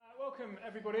Welcome,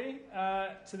 everybody,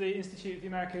 to the Institute of the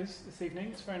Americas this evening.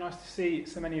 It's very nice to see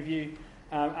so many of you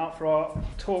out for our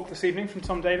talk this evening from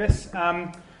Tom Davis.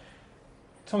 Tom's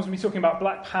going to be talking about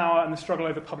Black Power and the struggle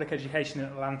over public education in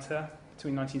Atlanta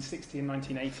between 1960 and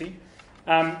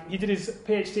 1980. He did his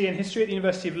PhD in history at the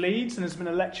University of Leeds and has been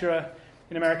a lecturer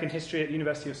in American history at the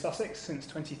University of Sussex since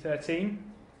 2013.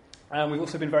 We've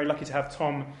also been very lucky to have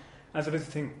Tom as a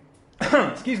visiting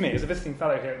as a visiting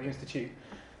fellow here at the Institute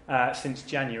since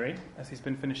January, as he's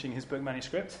been finishing his book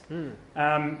manuscript.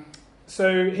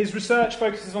 So his research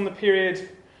focuses on the period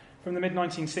from the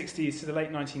mid-1960s to the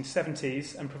late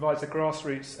 1970s and provides a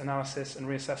grassroots analysis and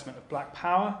reassessment of Black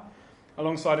Power,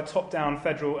 alongside a top-down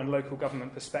federal and local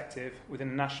government perspective within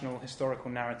a national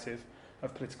historical narrative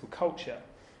of political culture.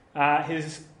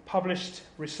 His published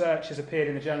research has appeared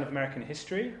in the Journal of American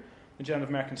History, the Journal of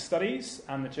American Studies,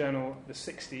 and the Journal of the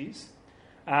 60s.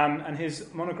 And his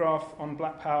monograph on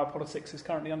Black Power politics is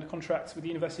currently under contract with the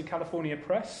University of California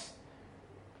Press,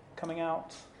 coming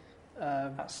out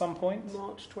at some point.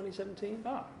 March 2017.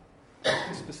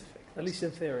 Specific. At least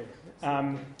in theory.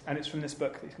 And it's from this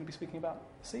book that he's going to be speaking about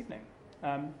this evening.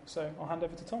 So I'll hand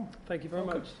over to Tom. Thank you very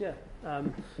much. Yeah.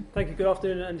 Thank you. Good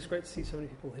afternoon, and it's great to see so many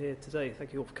people here today.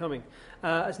 Thank you all for coming.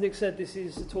 As Nick said, this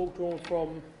is a talk drawn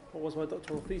from what was my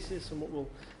doctoral thesis and what will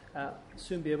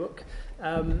soon be a book.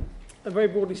 And very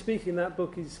broadly speaking, that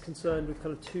book is concerned with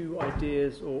kind of two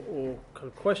ideas or kind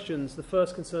of questions. The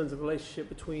first concerns the relationship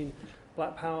between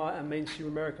Black Power and mainstream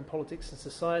American politics and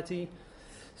society.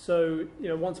 So,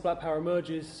 once Black Power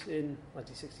emerges in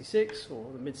 1966 or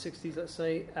the mid-60s, let's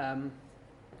say, and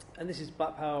this is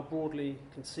Black Power broadly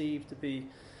conceived to be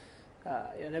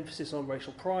an emphasis on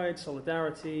racial pride,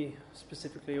 solidarity,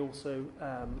 specifically also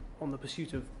on the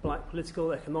pursuit of black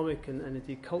political, economic, and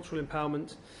indeed cultural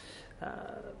empowerment.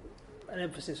 An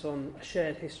emphasis on a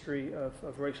shared history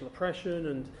of racial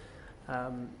oppression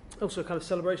and also a kind of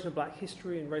celebration of black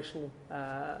history and racial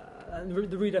and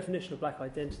the redefinition of black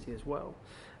identity as well.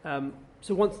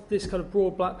 So once this kind of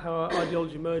broad Black Power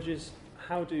ideology emerges,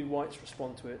 how do whites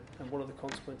respond to it and what are the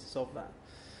consequences of that?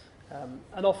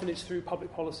 And often it's through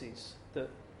public policies that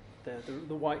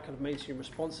the white kind of mainstream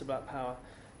response to Black Power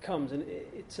comes, and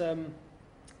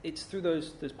it's through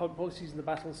those public policies and the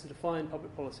battles to define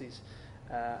public policies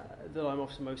that I'm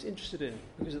often most interested in,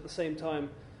 because at the same time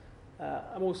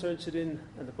I'm also interested in,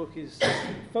 and the book is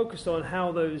focused on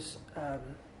how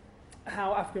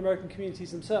African American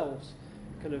communities themselves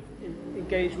kind of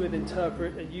engage with,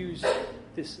 interpret, and use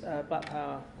this Black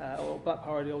Power or Black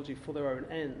Power ideology for their own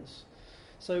ends.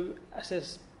 So I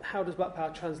says, how does Black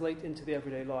Power translate into the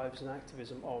everyday lives and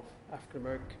activism of African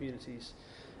American communities?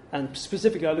 And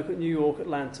specifically, I look at New York,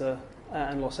 Atlanta,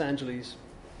 and Los Angeles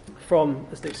from,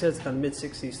 as Nick says, the kind of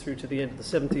mid-60s through to the end of the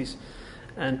 70s,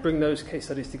 and bring those case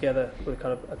studies together with a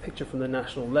kind of a picture from the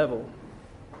national level.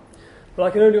 But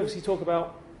I can only obviously talk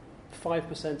about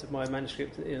 5% of my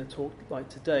manuscript in a talk like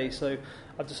today, so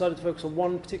I've decided to focus on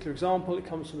one particular example. It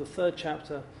comes from the third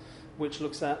chapter, which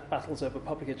looks at battles over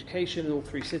public education in all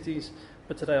three cities,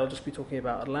 but today I'll just be talking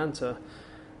about Atlanta.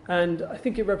 And I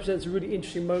think it represents a really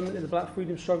interesting moment in the black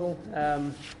freedom struggle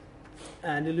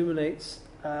and illuminates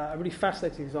a really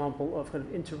fascinating example of kind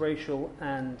of interracial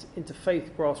and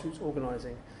interfaith grassroots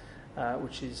organising,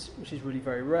 which is really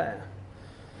very rare.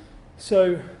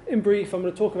 So, in brief, I'm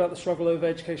going to talk about the struggle over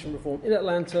education reform in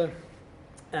Atlanta,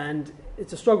 and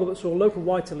it's a struggle that saw local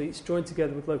white elites join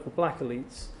together with local black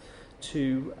elites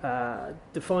to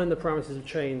define the parameters of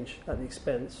change at the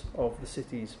expense of the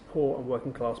city's poor and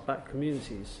working class black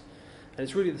communities. And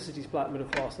it's really the city's black middle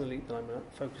class and elite that I'm going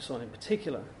to focus on in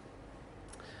particular.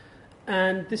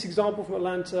 And this example from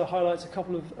Atlanta highlights a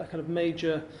couple of kind of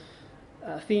major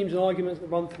themes and arguments that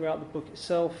run throughout the book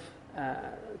itself.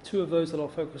 Two of those that I'll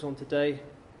focus on today.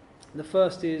 And the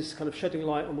first is kind of shedding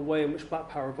light on the way in which Black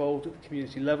Power evolved at the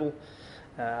community level,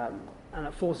 and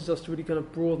it forces us to really kind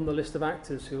of broaden the list of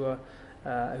actors who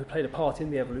played a part in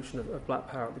the evolution of Black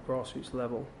Power at the grassroots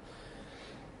level.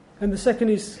 And the second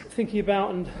is thinking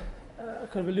about and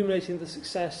kind of illuminating the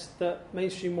success that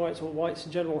mainstream whites or whites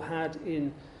in general had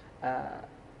in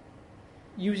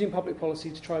using public policy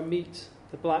to try and meet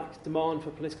the black demand for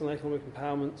political and economic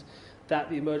empowerment that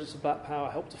the emergence of Black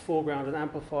Power helped to foreground and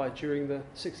amplify during the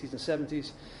 60s and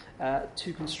 70s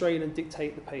to constrain and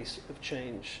dictate the pace of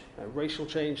change, racial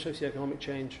change, socioeconomic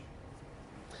change.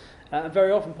 And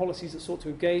very often policies that sought to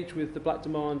engage with the black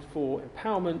demand for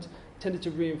empowerment tended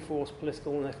to reinforce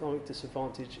political and economic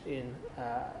disadvantage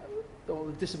or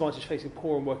the disadvantage facing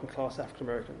poor and working class African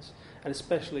Americans, and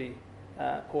especially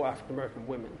poor African American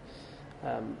women.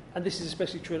 And this is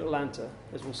especially true in Atlanta,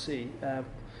 as we'll see.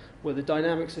 where the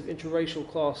dynamics of interracial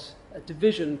class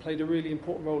division played a really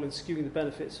important role in skewing the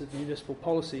benefits of municipal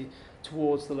policy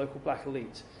towards the local black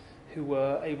elite, who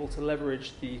were able to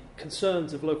leverage the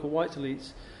concerns of local white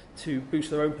elites to boost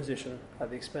their own position at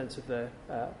the expense of their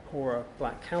poorer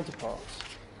black counterparts.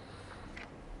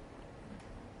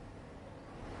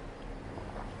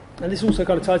 And this also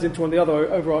kind of ties into one of the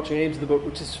other overarching aims of the book,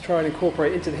 which is to try and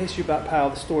incorporate into the history of black power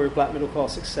the story of black middle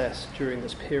class success during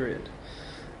this period.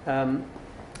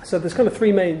 So there's kind of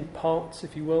three main parts,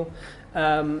 if you will.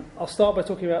 I'll start by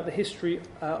talking about the history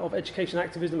of education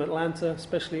activism in Atlanta,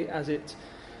 especially as it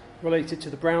related to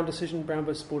the Brown decision, Brown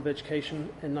versus Board of Education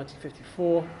in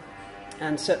 1954,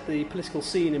 and set the political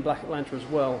scene in black Atlanta as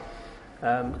well,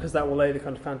 because that will lay the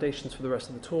kind of foundations for the rest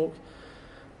of the talk.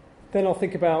 Then I'll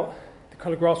think about the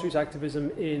kind of grassroots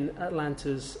activism in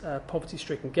Atlanta's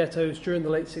poverty-stricken ghettos during the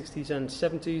late 60s and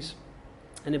 70s,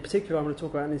 and in particular I'm going to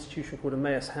talk about an institution called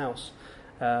Emmaus House,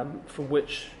 from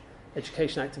which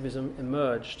education activism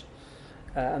emerged.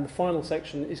 And the final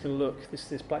section is going to look,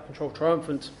 this Black Control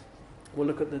Triumphant, we'll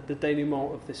look at the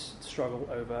denouement of this struggle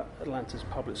over Atlanta's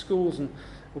public schools, and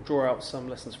we'll draw out some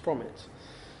lessons from it.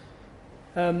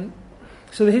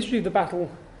 So the history of the battle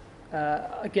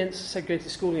against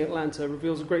segregated schooling in Atlanta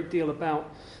reveals a great deal about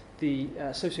the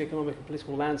socioeconomic and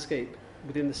political landscape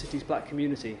within the city's black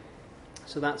community.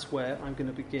 So that's where I'm going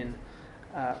to begin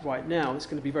right now. It's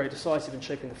going to be very decisive in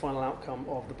shaping the final outcome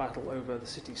of the battle over the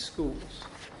city's schools.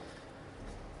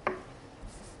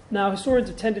 Now, historians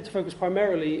have tended to focus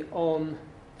primarily on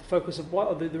the focus of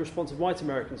the response of white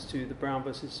Americans to the Brown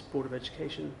versus Board of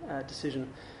Education decision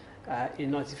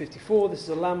in 1954. This is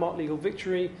a landmark legal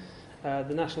victory.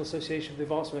 The National Association for the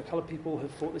Advancement of Coloured People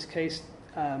have fought this case,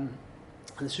 and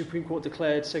the Supreme Court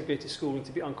declared segregated schooling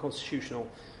to be unconstitutional,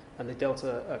 and they dealt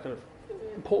a kind of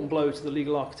important blow to the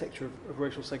legal architecture of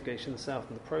racial segregation in the South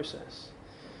in the process.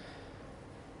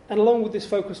 And along with this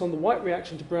focus on the white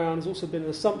reaction to Brown, there's also been an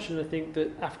assumption, I think,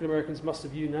 that African Americans must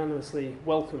have unanimously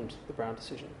welcomed the Brown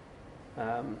decision.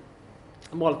 And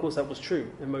while, of course, that was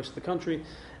true in most of the country,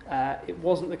 it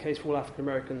wasn't the case for all African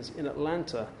Americans in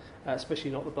Atlanta,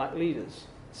 especially not the black leaders.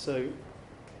 So,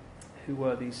 who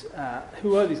were these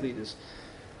leaders?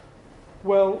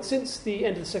 Well, since the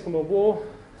end of the Second World War,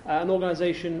 an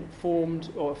organisation formed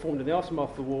in the aftermath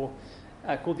of the war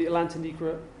called the Atlanta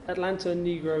Negro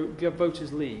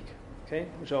Voters League, okay,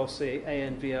 which I'll say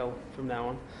ANVL from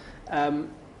now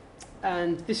on.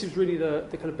 And this is really the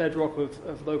kind of bedrock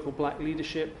of local black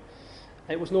leadership.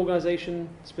 It was an organisation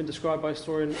that's been described by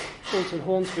historian Alton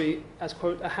Hornsby as,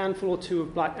 quote, a handful or two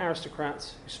of black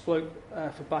aristocrats who spoke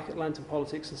for black Atlantan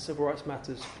politics and civil rights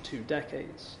matters for 2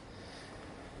 decades.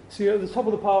 So at the top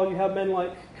of the pile you have men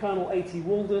like Colonel A.T.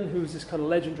 Walden, who was this kind of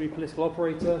legendary political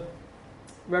operator,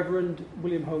 Reverend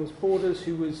William Holmes Borders,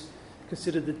 who was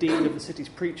considered the dean of the city's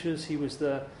preachers. He was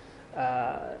the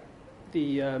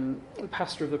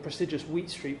pastor of the prestigious Wheat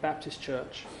Street Baptist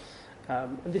Church.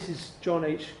 And this is John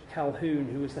H. Calhoun,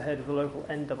 who was the head of the local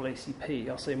NAACP.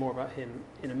 I'll say more about him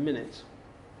in a minute.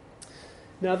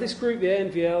 Now, this group, the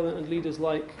ANVL, and leaders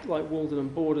like Walden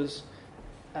and Borders,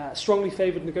 strongly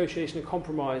favoured negotiation and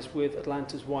compromise with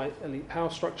Atlanta's white elite power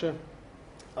structure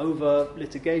over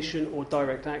litigation or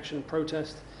direct action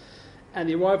protest, and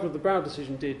the arrival of the Brown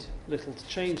decision did little to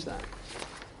change that.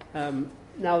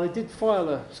 Now, they did file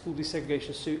a school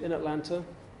desegregation suit in Atlanta.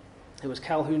 It was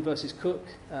Calhoun versus Cook.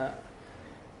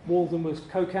 Walden was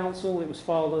co-counsel. It was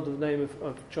filed under the name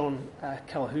of John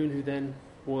Calhoun, who then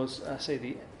was,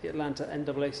 the Atlanta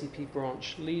NAACP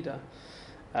branch leader.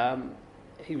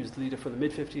 He was the leader from the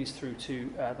mid-50s through to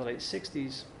the late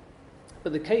 60s.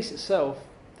 But the case itself,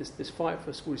 this fight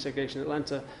for school desegregation in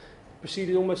Atlanta,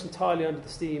 proceeded almost entirely under the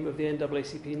steam of the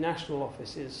NAACP National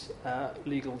Office's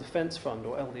Legal Defense Fund,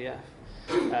 or LDF.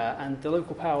 And the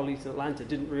local power elite in Atlanta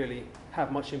didn't really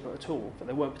have much input at all, but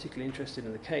they weren't particularly interested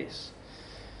in the case.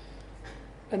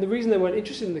 And the reason they weren't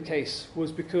interested in the case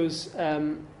was because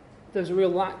there was a real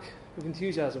lack of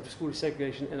enthusiasm for school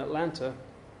desegregation in Atlanta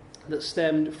that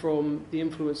stemmed from the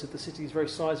influence of the city's very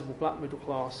sizable black middle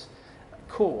class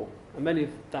core. And many of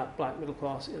that black middle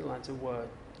class in Atlanta were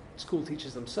school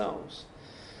teachers themselves.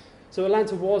 So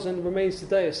Atlanta was and remains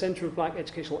today a centre of black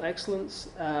educational excellence,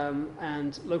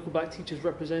 and local black teachers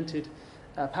represented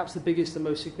perhaps the biggest and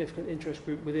most significant interest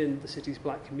group within the city's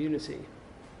black community,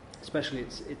 especially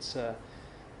its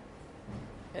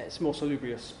more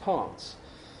salubrious parts.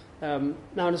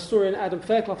 Now, an historian, Adam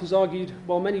Fairclough, has argued,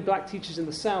 while many black teachers in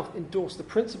the South endorsed the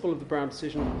principle of the Brown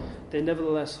decision, they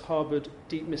nevertheless harboured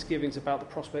deep misgivings about the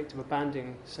prospect of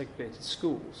abandoning segregated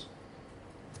schools.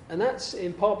 And that's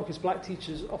in part because black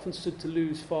teachers often stood to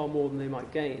lose far more than they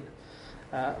might gain.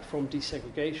 from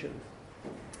desegregation.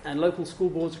 And local school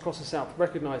boards across the South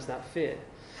recognise that fear.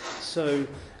 So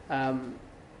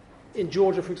in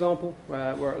Georgia, for example,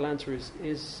 where Atlanta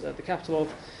is the capital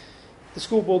of, the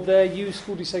school board there used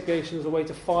school desegregation as a way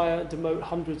to fire and demote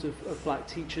hundreds of black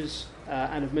teachers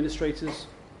and administrators.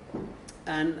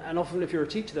 And often if you're a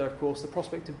teacher there, of course, the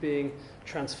prospect of being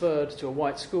transferred to a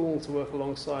white school to work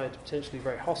alongside potentially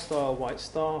very hostile white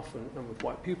staff and with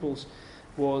white pupils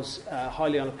was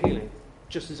highly unappealing,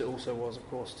 just as it also was, of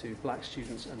course, to black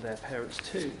students and their parents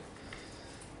too.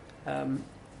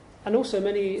 And also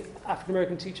many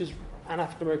African-American teachers and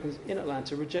African-Americans in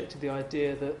Atlanta rejected the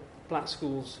idea that black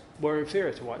schools were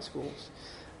inferior to white schools.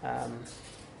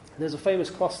 There's a famous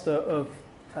cluster of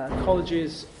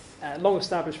colleges,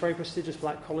 long-established, very prestigious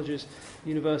black colleges,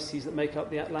 universities that make up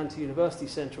the Atlanta University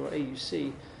Center, or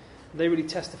AUC. They really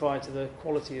testify to the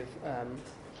quality of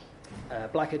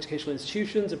black educational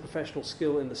institutions and professional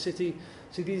skill in the city.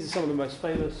 So these are some of the most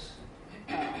famous.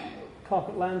 Clark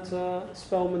Atlanta,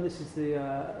 Spelman, this is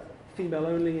the female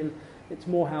only, and it's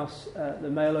Morehouse, the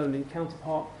male only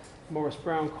counterpart, Morris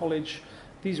Brown College.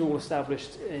 These are all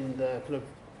established in the kind of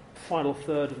final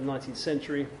third of the 19th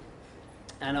century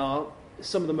and are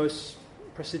some of the most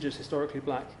prestigious historically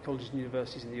black colleges and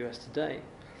universities in the US today.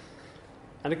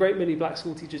 And a great many black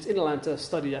school teachers in Atlanta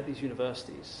studied at these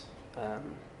universities.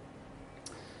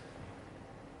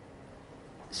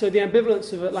 So the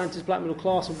ambivalence of Atlanta's black middle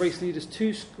class and race leaders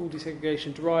to school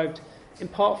desegregation derived in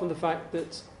part from the fact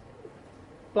that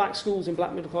black schools in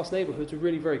black middle class neighbourhoods were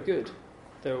really very good.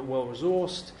 They were well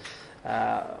resourced,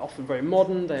 often very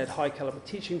modern, they had high calibre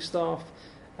teaching staff.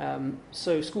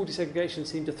 So school desegregation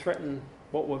seemed to threaten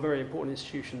what were very important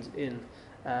institutions in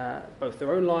both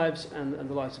their own lives and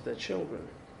the lives of their children.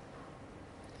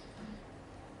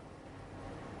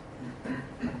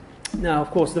 Now,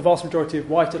 of course, the vast majority of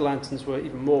white Atlantans were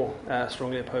even more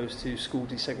strongly opposed to school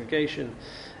desegregation.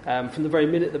 From the very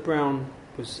minute that Brown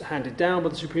was handed down by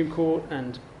the Supreme Court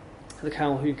and the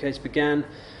Calhoun case began,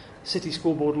 city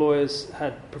school board lawyers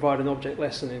had provided an object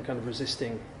lesson in kind of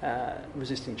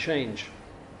resisting change.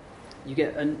 You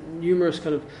get numerous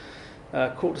kind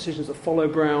of court decisions that follow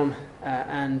Brown,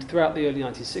 and throughout the early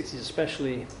 1960s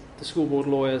especially, the school board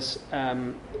lawyers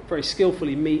very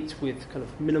skillfully meet with kind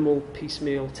of minimal,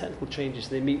 piecemeal, technical changes.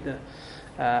 They meet the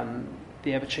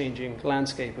ever-changing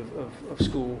landscape of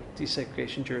school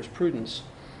desegregation jurisprudence.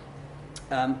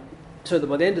 So that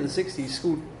by the end of the 60s,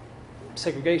 school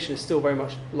segregation is still very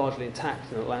much largely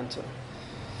intact in Atlanta.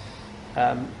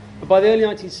 But by the early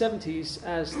 1970s,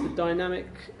 as the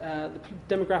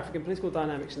demographic and political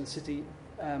dynamics in the city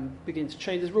begin to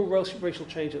change, there's real racial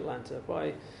change in Atlanta.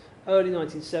 By early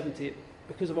 1970,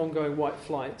 because of ongoing white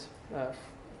flight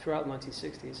throughout the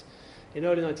 1960s, in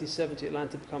early 1970,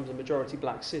 Atlanta becomes a majority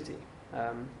black city.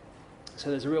 So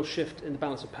there's a real shift in the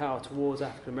balance of power towards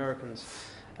African Americans.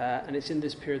 And it's in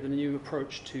this period that the new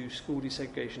approach to school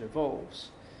desegregation evolves.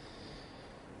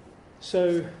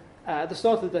 So at the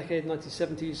start of the decade,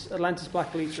 1970s, Atlanta's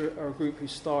black elites are a group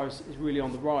whose star is really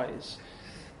on the rise.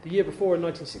 The year before, in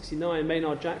 1969,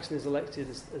 Maynard Jackson is elected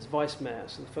as vice mayor,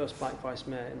 so the first black vice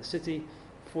mayor in the city.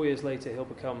 4 years later, he'll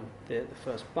become the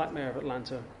first black mayor of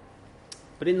Atlanta.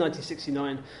 But in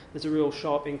 1969, there's a real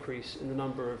sharp increase in the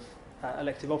number of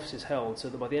elective offices held, so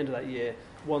that by the end of that year,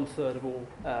 1/3 of all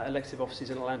elective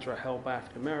offices in Atlanta are held by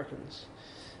African Americans.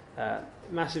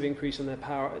 Massive increase in their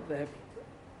power. They have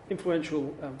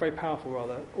influential, very powerful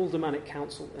rather, aldermanic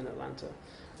council in Atlanta,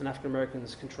 and African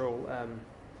Americans control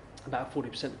about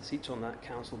 40% of the seats on that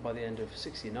council by the end of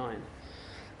 '69.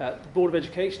 The Board of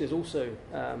Education is also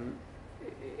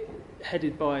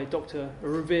headed by a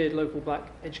revered local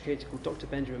black educator called Dr.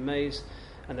 Benjamin Mays,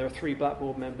 and there are 3 black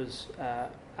board members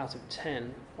out of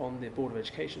 10 on the Board of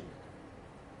Education.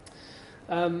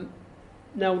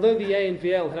 Now, although the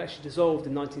ANVL had actually dissolved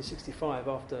in 1965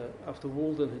 after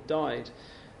Walden had died,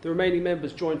 the remaining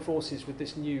members joined forces with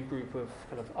this new group of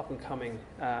kind of up-and-coming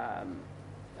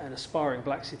and aspiring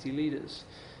black city leaders.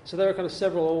 So there are kind of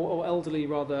several, or elderly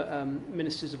rather,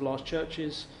 ministers of large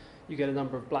churches. You get a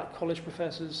number of black college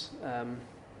professors,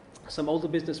 some older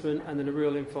businessmen, and then a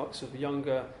real influx of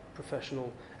younger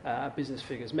professional business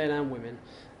figures, men and women.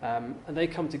 And they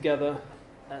come together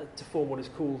to form what is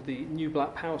called the New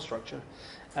Black Power Structure.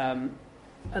 And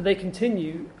they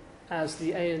continue, as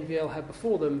the ANVL had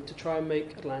before them, to try and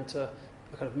make Atlanta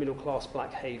a kind of middle-class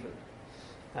black haven.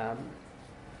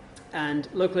 And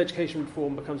local education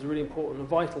reform becomes a really important and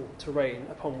vital terrain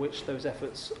upon which those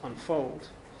efforts unfold.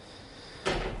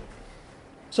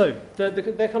 So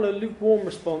their kind of lukewarm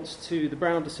response to the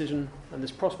Brown decision and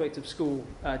this prospect of school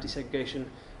desegregation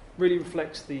really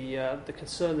reflects the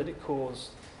concern that it caused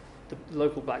the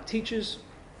local black teachers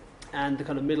and the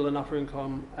kind of middle and upper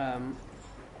income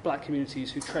black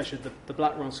communities who treasured the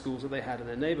black-run schools that they had in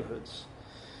their neighbourhoods.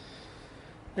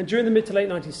 And during the mid to late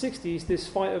 1960s, this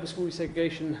fight over school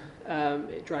desegregation,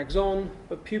 it drags on,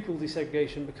 but pupil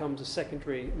desegregation becomes a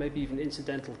secondary, maybe even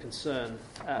incidental concern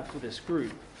for this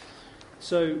group.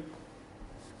 So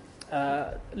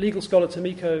legal scholar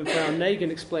Tomiko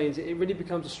Brown-Nagin explains it really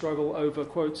becomes a struggle over,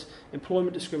 quote,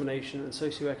 employment discrimination and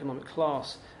socioeconomic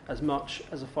class as much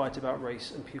as a fight about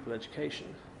race and pupil education.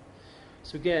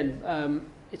 So again,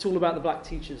 it's all about the black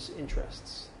teachers'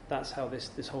 interests. That's how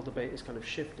this whole debate is kind of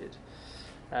shifted.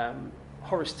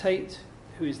 Horace Tate,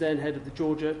 who is then head of the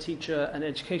Georgia Teacher and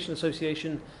Education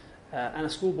Association and a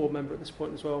school board member at this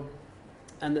point as well,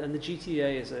 and the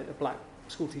GTA is a black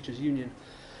school teachers union.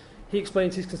 He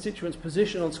explains his constituents'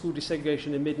 position on school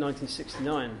desegregation in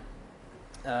mid-1969.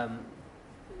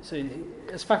 So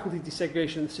as faculty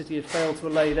desegregation in the city had failed to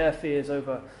allay their fears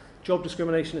over job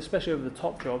discrimination, especially over the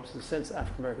top jobs, the sense that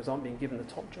African Americans aren't being given the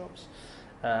top jobs.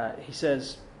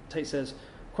 Tate says,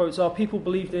 quotes, our people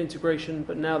believed in integration,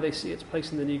 but now they see it's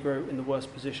placing the Negro in the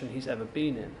worst position he's ever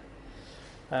been in.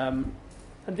 And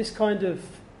this kind of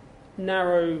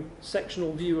narrow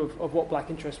sectional view of what black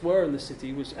interests were in the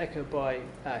city was echoed by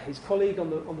his colleague on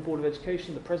the Board of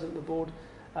Education, the president of the board,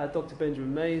 Dr.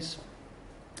 Benjamin Mays.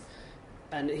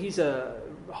 And he's a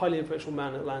highly influential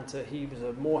man in Atlanta. He was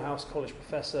a Morehouse College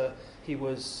professor. He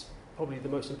was probably the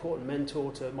most important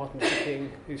mentor to Martin Luther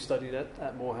King, who studied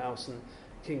at Morehouse, and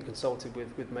King consulted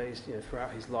with Mays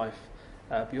throughout his life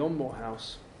beyond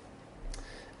Morehouse.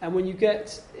 And when you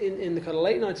get in the kind of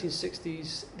late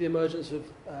 1960s, the emergence of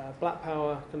Black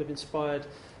Power kind of inspired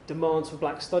demands for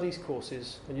Black Studies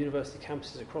courses on university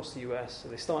campuses across the US. So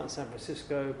they start in San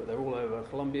Francisco, but they're all over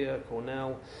Columbia,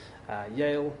 Cornell,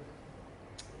 Yale.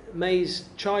 Mays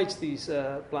chides these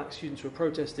black students who are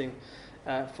protesting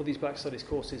for these Black Studies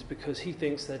courses because he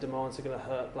thinks their demands are going to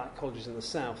hurt black colleges in the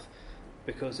South,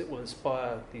 because it will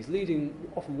inspire these leading,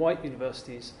 often white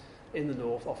universities in the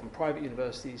North, often private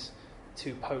universities,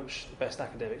 to poach the best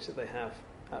academics that they have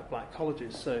at black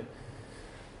colleges. So,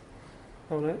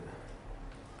 oh no,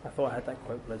 I thought I had that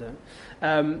quote, but I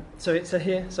don't. So it's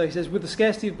here. So he says, with the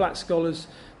scarcity of black scholars,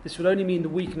 this would only mean the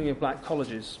weakening of black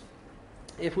colleges.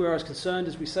 If we are as concerned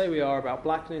as we say we are about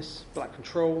blackness, black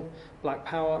control, black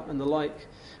power, and the like,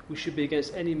 we should be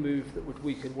against any move that would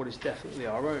weaken what is definitely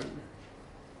our own.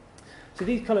 So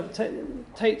these kind of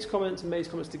Tate's comments and May's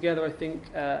comments together, I think,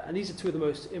 and these are two of the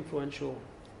most influential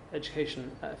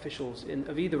education officials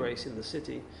of either race in the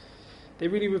city. They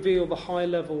really reveal the high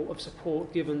level of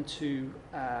support given to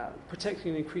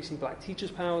protecting and increasing black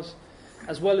teachers' powers,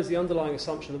 as well as the underlying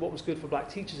assumption that what was good for black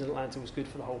teachers in Atlanta was good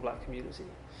for the whole black community.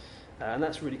 And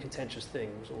that's a really contentious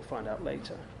thing, as we'll find out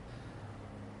later.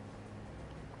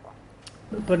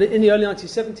 But in the early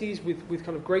 1970s, with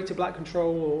kind of greater black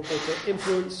control or greater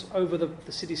influence over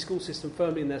the city school system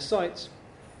firmly in their sights,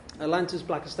 Atlanta's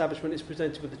black establishment is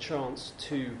presented with a chance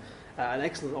to, an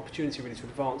excellent opportunity really to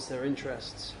advance their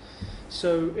interests.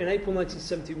 So in April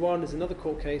 1971, there's another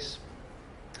court case.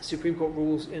 The Supreme Court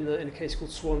rules in a case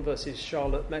called Swan versus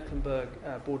Charlotte Mecklenburg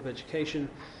Board of Education.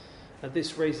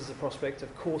 This raises the prospect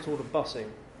of court-ordered busing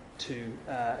to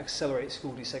accelerate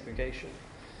school desegregation.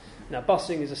 Now,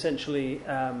 busing is essentially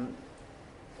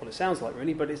what it sounds like,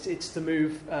 really, but it's to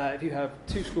move, if you have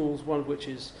two schools, one of which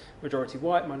is majority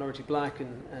white, minority black,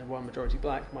 and one majority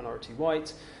black, minority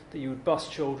white, that you would bus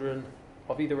children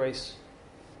of either race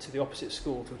to the opposite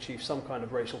school to achieve some kind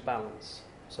of racial balance.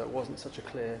 So it wasn't such a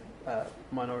clear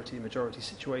minority-majority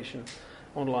situation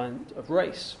on the line of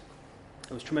race.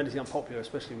 It was tremendously unpopular,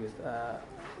 especially with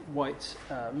white,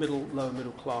 lower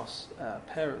middle class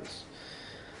parents.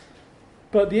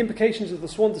 But the implications of the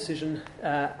Swan decision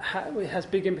has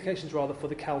big implications, rather, for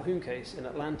the Calhoun case in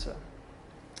Atlanta,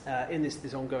 in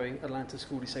this ongoing Atlanta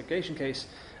school desegregation case,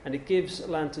 and it gives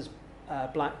Atlanta's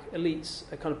black elites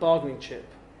a kind of bargaining chip,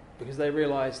 because they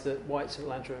realise that whites in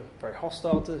Atlanta are very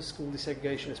hostile to school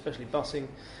desegregation, especially busing,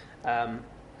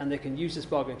 and they can use this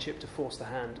bargaining chip to force the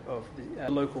hand of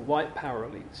the local white power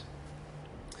elite.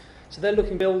 So they're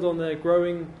looking to build on their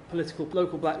growing political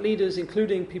local black leaders,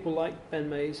 including people like Ben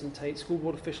Mays and Tate, school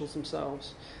board officials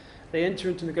themselves. They enter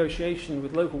into negotiation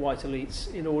with local white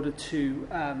elites in order to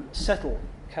settle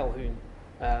Calhoun,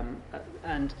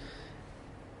 and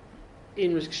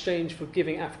in exchange for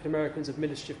giving African Americans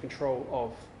administrative control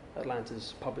of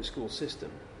Atlanta's public school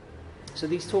system. So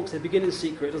these talks, they begin in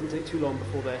secret. It doesn't take too long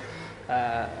before they're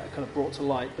kind of brought to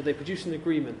light, but they produce an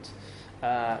agreement,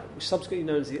 which is subsequently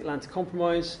known as the Atlanta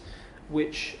Compromise,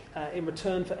 which, in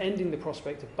return for ending the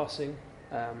prospect of busing,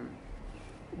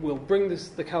 will bring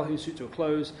the Calhoun suit to a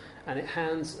close and it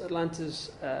hands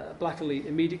Atlanta's black elite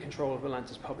immediate control of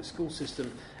Atlanta's public school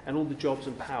system and all the jobs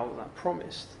and power that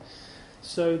promised.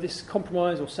 So this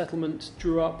compromise or settlement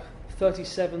drew up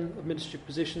 37 administrative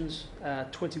positions,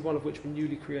 21 of which were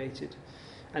newly created,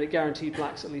 and it guaranteed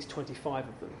blacks at least 25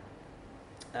 of them.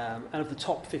 And of the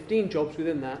top 15 jobs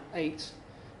within that, 8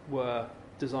 were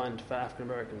designed for African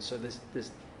Americans. So this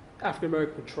African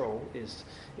American control is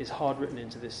hard written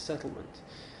into this settlement.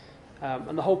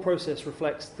 And the whole process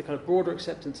reflects the kind of broader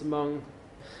acceptance among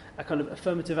a kind of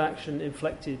affirmative action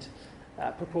inflected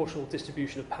proportional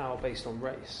distribution of power based on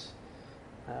race.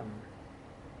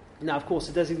 Now, of course,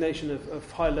 the designation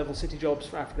of high-level city jobs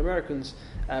for African Americans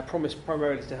promised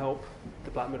primarily to help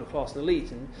the black middle class and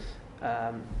elite,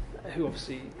 and who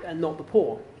obviously, and not the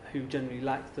poor, who generally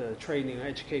lacked the training or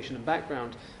education and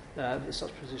background that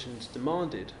such positions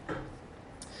demanded.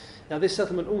 Now, this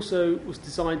settlement also was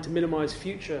designed to minimise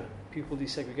future pupil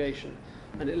desegregation,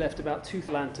 and it left about two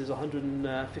Atlanta's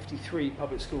 153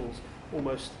 public schools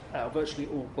almost virtually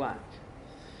all black.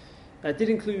 It did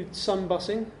include some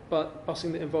busing, but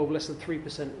busing that involved less than 3%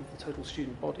 of the total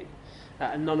student body,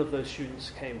 and none of those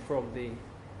students came from the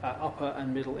upper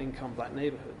and middle income black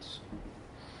neighbourhoods.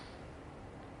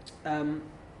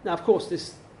 Now, of course,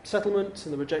 this settlement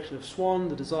and the rejection of Swan,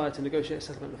 the desire to negotiate a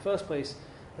settlement in the first place,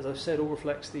 as I've said, all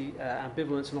reflects the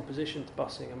ambivalence and opposition to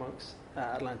busing amongst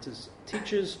Atlanta's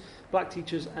teachers, black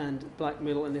teachers, and black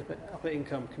middle and upper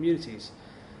income communities.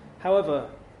 However,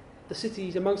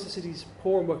 amongst the city's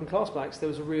poor and working class blacks, there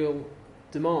was a real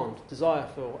desire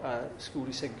for school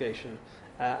desegregation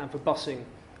and for busing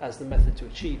as the method to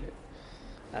achieve it.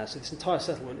 So this entire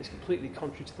settlement is completely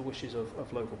contrary to the wishes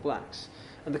of local blacks.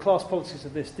 And the class politics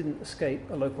of this didn't escape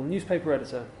a local newspaper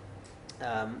editor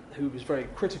who was very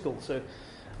critical. So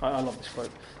I love this quote.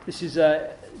 This is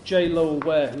J. Lowell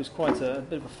Ware, who was quite a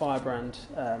bit of a firebrand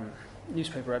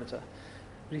newspaper editor.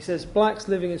 But he says, blacks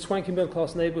living in swanky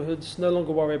middle-class neighbourhoods no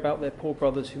longer worry about their poor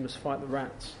brothers who must fight the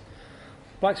rats.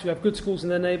 Blacks who have good schools in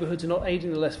their neighbourhoods are not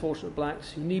aiding the less fortunate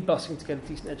blacks who need busing to get a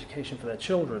decent education for their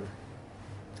children.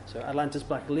 So Atlanta's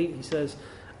black elite, he says,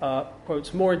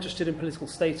 quotes, more interested in political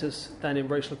status than in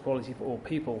racial equality for all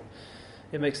people.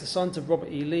 It makes the sons of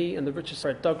Robert E. Lee and the richest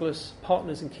Fred Douglass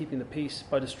partners in keeping the peace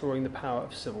by destroying the power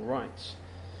of civil rights.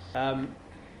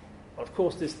 Of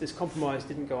course, this compromise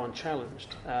didn't go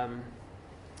unchallenged.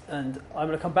 And I'm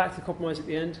going to come back to the compromise at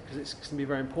the end because it's going to be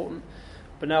very important.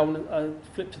 But now I'm going to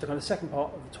flip to the kind of second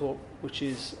part of the talk, which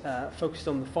is focused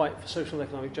on the fight for social and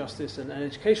economic justice and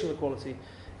educational equality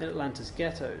in Atlanta's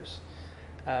ghettos.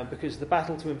 Because the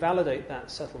battle to invalidate that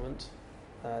settlement,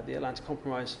 the Atlanta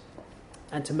Compromise,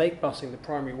 and to make busing the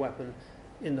primary weapon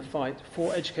in the fight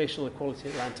for educational equality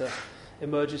in Atlanta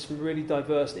emerges from a really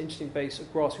diverse and interesting base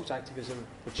of grassroots activism,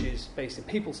 which is based in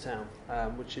Peoplestown,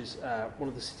 which is one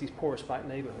of the city's poorest black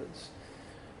neighbourhoods.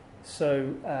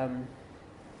 So, and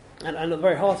at the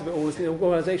very heart of it all is the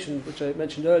organisation which I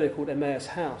mentioned earlier called Emmaus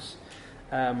House,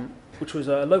 which was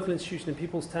a local institution in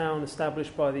Peoplestown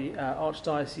established by the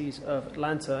Archdiocese of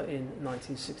Atlanta in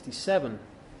 1967.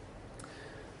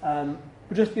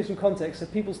 But just to give some context, so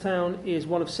Peoplestown is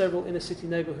one of several inner-city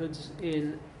neighbourhoods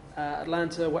in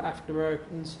Atlanta where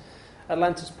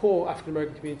Atlanta's poor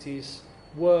African-American communities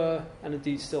were, and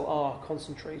indeed still are,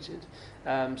 concentrated.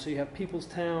 So you have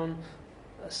Peoplestown,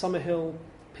 Summerhill,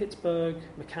 Pittsburgh,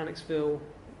 Mechanicsville,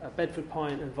 Bedford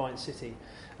Pine and Vine City.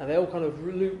 And they all kind of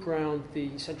loop around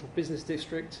the central business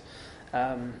district.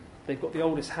 They've got the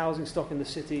oldest housing stock in the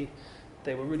city.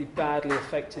 They were really badly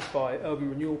affected by urban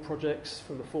renewal projects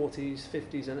from the 40s,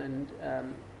 50s and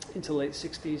into late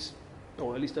 60s,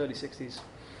 or at least early 60s.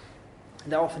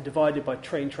 They're often divided by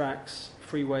train tracks,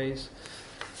 freeways.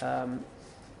 And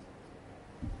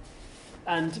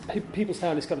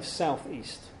Peoplestown is kind of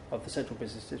southeast of the central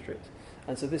business district.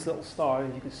 And so this little star,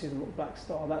 and you can see the little black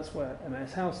star, that's where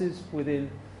Emmaus House is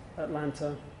within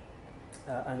Atlanta.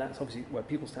 And that's obviously where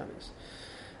Peoplestown is.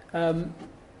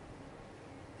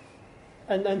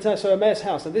 And so Emmaus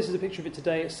House, and this is a picture of it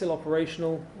today. It's still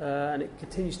operational, and it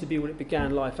continues to be what it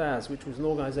began life as, which was an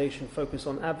organisation focused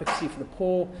on advocacy for the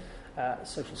poor,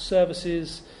 social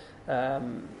services,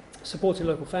 supporting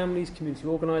local families, community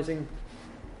organising.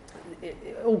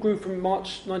 It all grew from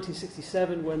March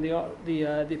 1967 when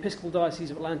the Episcopal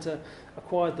Diocese of Atlanta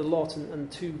acquired the lot and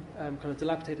two kind of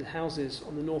dilapidated houses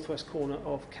on the northwest corner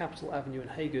of Capitol Avenue in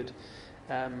Haygood.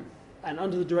 And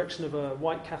under the direction of a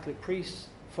white Catholic priest,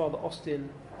 Father Austin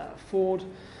Ford,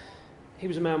 he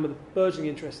was a man with a burgeoning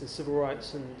interest in civil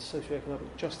rights and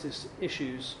socioeconomic justice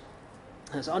issues.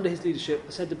 And so under his leadership,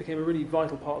 the centre became a really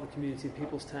vital part of the community in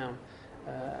Peoplestown,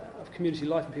 of community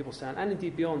life in Peoplestown, and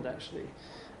indeed beyond, actually.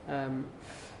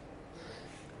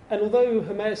 And although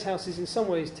Emmaus House is in some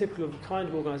ways typical of the kind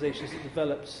of organisations that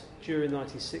developed during the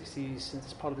 1960s, and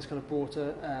as part of this kind of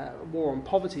broader war on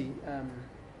poverty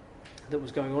that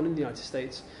was going on in the United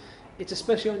States, it's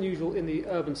especially unusual in the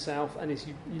urban South and is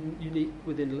unique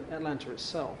within Atlanta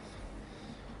itself.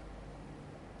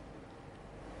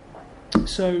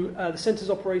 So the centre's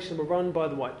operations were run by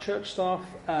the white church staff,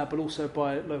 but also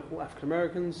by local African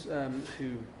Americans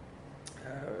who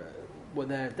were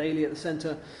there daily at the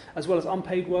centre, as well as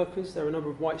unpaid workers. There were a number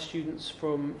of white students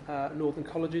from northern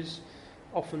colleges,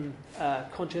 often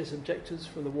conscientious objectors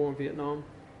from the war in Vietnam.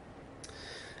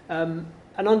 And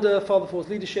under Father Ford's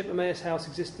leadership, Emmaus House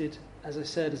existed, as I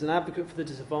said, as an advocate for the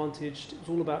disadvantaged. It was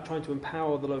all about trying to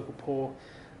empower the local poor,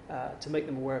 to make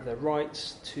them aware of their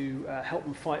rights, to help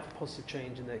them fight for positive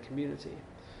change in their community.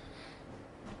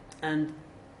 And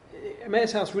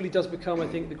Emmaus House really does become, I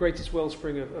think, the greatest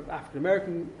wellspring of African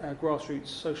American grassroots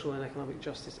social and economic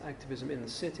justice activism in the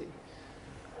city.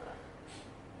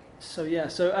 So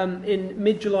in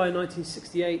mid-July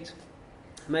 1968,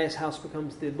 Emmaus House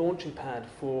becomes the launching pad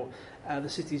for the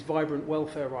city's vibrant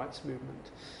welfare rights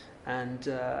movement. And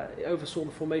it oversaw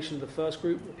the formation of the first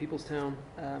group, the Peoplestown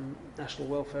National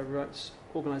Welfare Rights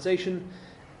Organisation,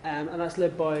 and that's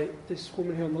led by this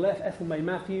woman here on the left, Ethel May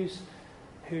Matthews,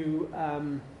 who,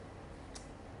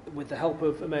 with the help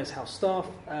of Emmaus House staff,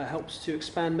 helps to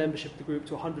expand membership of the group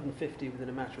to 150 within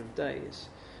a matter of days.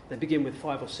 They begin with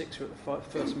 5 or 6 who are at the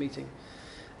first meeting.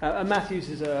 And Matthews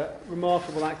is a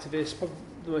remarkable activist, probably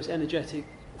the most energetic,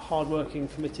 hard-working,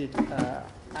 committed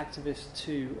activist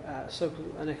to social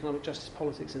and economic justice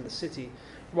politics in the city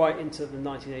right into the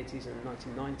 1980s and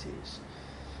 1990s.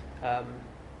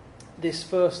 This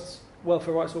first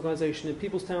welfare rights organisation in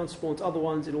Peoplestown spawns other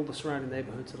ones in all the surrounding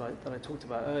neighbourhoods that I talked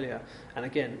about earlier. And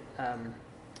again,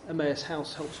 Emmaus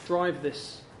House helps drive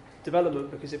this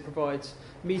development because it provides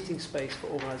meeting space for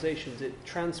organisations. It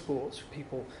transports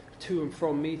people to and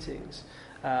from meetings.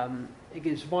 It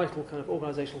gives vital kind of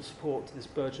organisational support to this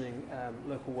burgeoning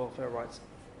local welfare rights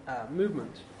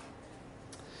movement.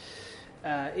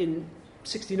 In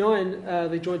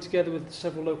 1969, they joined together with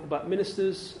several local black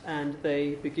ministers, and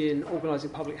they begin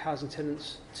organising public housing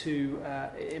tenants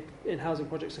in housing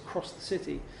projects across the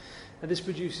city. And this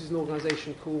produces an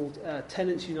organisation called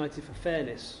Tenants United for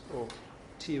Fairness, or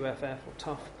TUFF, or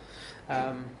TUF,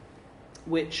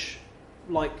 which,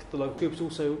 like the local groups,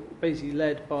 also basically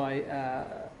led by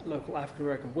local African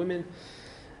American women.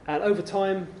 And over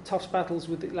time, TUF's battles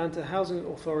with the Atlanta Housing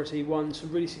Authority won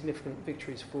some really significant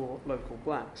victories for local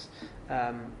blacks.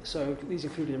 So these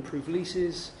included improved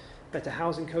leases, better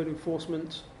housing code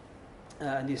enforcement,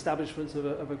 and the establishment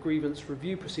of a grievance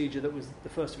review procedure that was the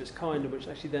first of its kind, and which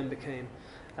actually then became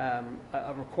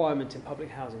a requirement in public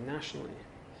housing nationally.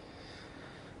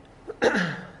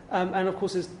 And of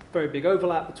course, there's very big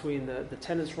overlap between the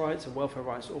tenants' rights and welfare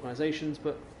rights organisations,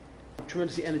 but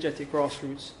tremendously energetic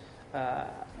grassroots,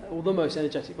 or the most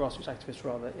energetic grassroots activists,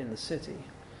 rather, in the city.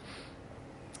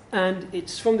 And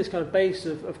it's from this kind of base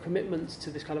of commitments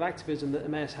to this kind of activism that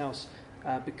Emmaus House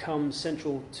becomes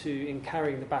central in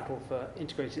carrying the battle for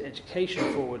integrated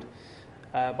education forward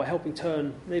by helping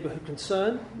turn neighbourhood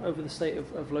concern over the state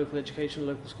of local education,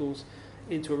 local schools,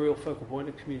 into a real focal point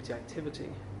of community activity.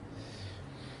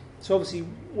 So obviously,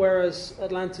 whereas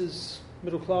Atlanta's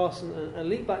middle class and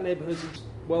elite black neighbourhoods,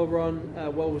 well-run,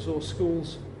 well-resourced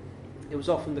schools, it was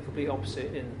often the complete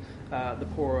opposite in the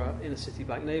poorer inner-city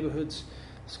black neighbourhoods.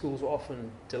 Schools were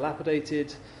often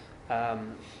dilapidated.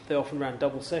 They often ran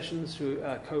double sessions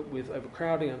to cope with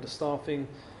overcrowding, understaffing,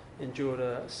 endured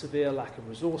a severe lack of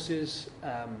resources,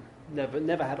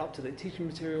 never had up-to-date teaching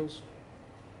materials.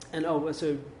 And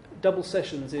so double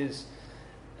sessions is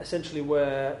essentially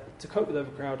where, to cope with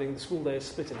overcrowding, the school day is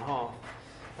split in half,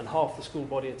 and half the school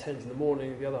body attends in the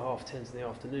morning, the other half attends in the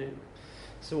afternoon.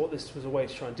 So what this was a way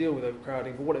to try and deal with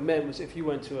overcrowding, but what it meant was if you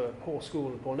went to a poor school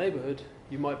in a poor neighbourhood,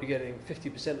 you might be getting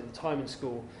 50% of the time in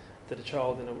school that a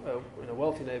child in a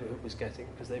wealthy neighbourhood was getting,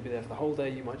 because they'd be there for the whole day,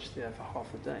 you might just be there for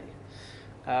half the day.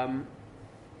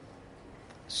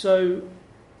 So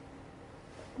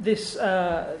this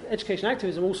education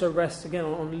activism also rests again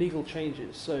on legal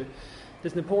changes. So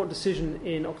there's an important decision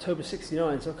in October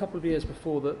 1969, so a couple of years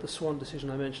before the Swan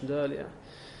decision I mentioned earlier.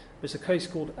 There's a case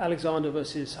called Alexander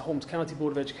versus Holmes County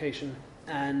Board of Education,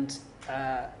 and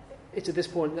it's at this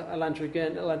point that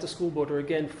Atlanta School Board are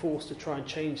again forced to try and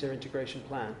change their integration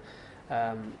plan.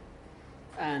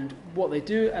 And what they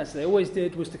do, as they always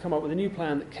did, was to come up with a new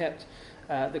plan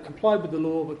that complied with the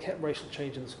law but kept racial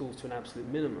change in the schools to an absolute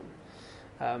minimum.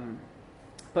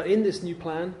 But in this new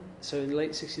plan, so in late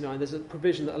 1969, there's a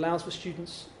provision that allows for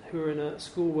students who are in a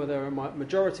school where there are a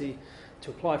majority to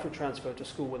apply for a transfer to a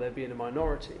school where they'd be in a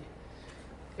minority.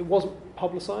 It wasn't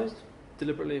publicised,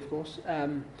 deliberately of course,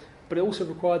 but it also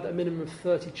required that a minimum of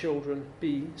 30 children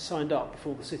be signed up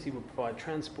before the city would provide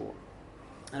transport.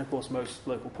 And of course most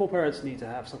local poor parents need to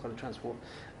have some kind of transport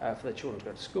for their children to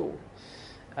go to school.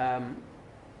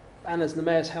 And as the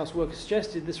Mayor's House worker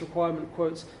suggested, this requirement,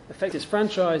 quotes,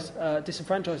 disenfranchised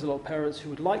a lot of parents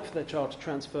who would like for their child to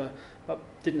transfer but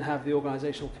didn't have the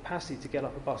organisational capacity to get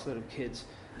up a busload of kids.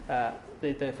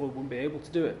 They therefore wouldn't be able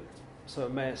to do it. So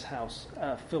Mayor's House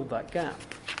filled that gap.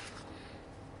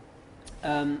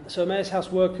 So Mayor's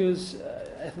House workers,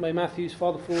 Ethel Matthews,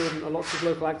 Father Ford, and lots of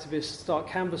local activists start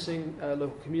canvassing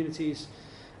local communities,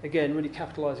 again really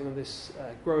capitalising on this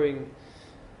growing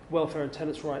welfare and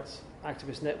tenants' rights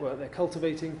activist network they're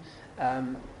cultivating,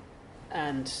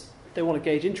 and they want to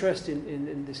gauge interest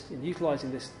in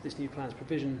utilising this new plan's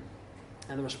provision,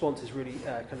 and the response is really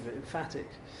kind of emphatic.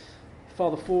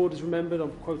 Father Ford is remembered,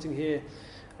 I'm quoting here,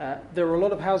 there were a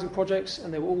lot of housing projects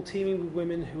and they were all teeming with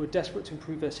women who were desperate to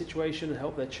improve their situation and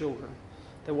help their children.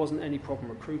 There wasn't any problem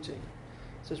recruiting.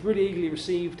 So it's really eagerly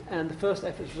received, and the first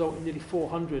efforts result in nearly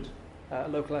 400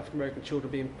 local African American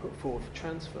children being put forward for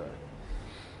transfer.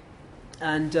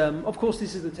 And of course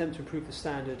this is an attempt to improve the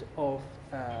standard of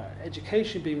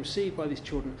education being received by these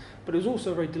children, but it was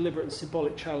also a very deliberate and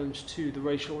symbolic challenge to the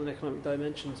racial and economic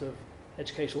dimensions of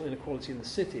educational inequality in the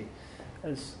city.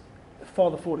 As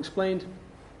Father Ford explained,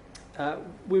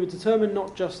 we were determined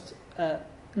not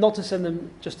to send them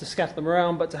just to scatter them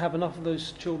around, but to have enough of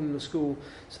those children in the school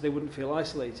so they wouldn't feel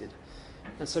isolated.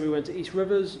 And so we went to East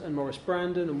Rivers and Morris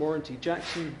Brandon and Warren T.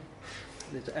 Jackson,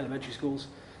 the elementary schools,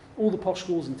 all the posh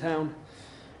schools in town.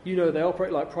 You know, they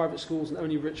operate like private schools and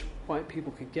only rich white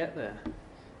people could get there.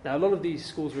 Now, a lot of these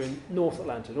schools are in North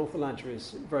Atlanta. North Atlanta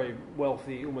is a very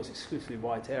wealthy, almost exclusively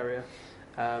white area.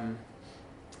 And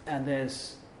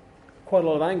there's quite a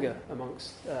lot of anger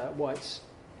amongst whites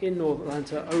in North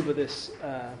Atlanta over this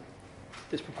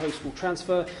proposed school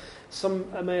transfer. Some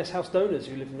Mayor's House donors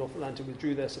who live in North Atlanta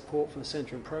withdrew their support for the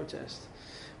centre in protest.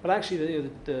 But actually,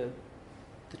 the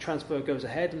transfer goes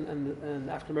ahead, and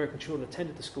African American children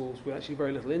attended the schools with actually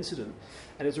very little incident,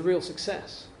 and it was a real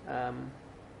success.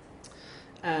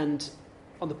 And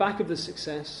on the back of this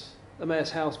success, the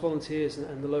Mayor's House volunteers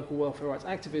and the local welfare rights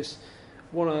activists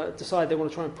decide they want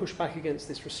to try and push back against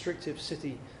this restrictive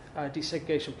city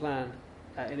desegregation plan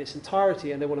in its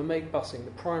entirety, and they want to make busing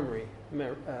the primary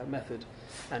method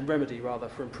and remedy, rather,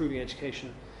 for improving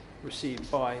education received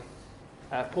by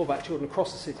poor black children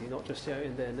across the city, not just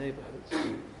in their neighbourhoods.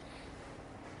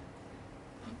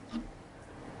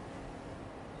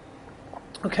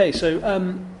 Okay, so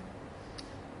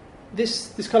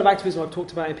this kind of activism I've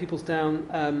talked about in People's Down,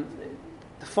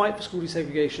 the fight for school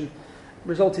desegregation,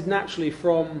 resulted naturally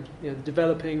from the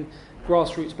developing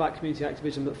grassroots black community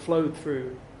activism that flowed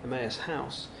through the Mayor's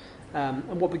House.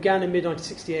 And what began in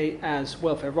mid-1968 as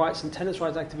welfare rights and tenants'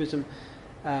 rights activism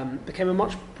became a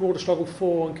much broader struggle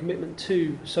for and commitment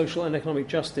to social and economic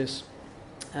justice,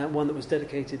 one that was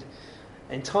dedicated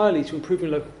entirely to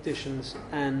improving local conditions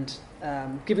and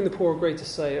giving the poor a greater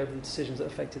say over the decisions that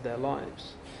affected their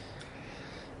lives.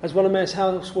 As one Mayor's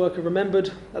House worker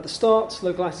remembered, at the start,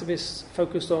 local activists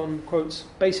focused on, quotes,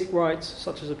 basic rights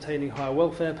such as obtaining higher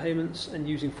welfare payments and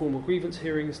using formal grievance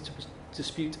hearings to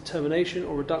dispute termination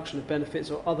or reduction of benefits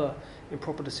or other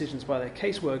improper decisions by their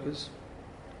caseworkers.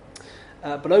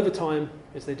 But over time,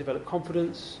 as they developed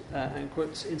confidence and,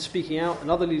 quotes, in speaking out and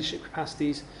other leadership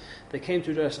capacities, they came to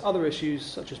address other issues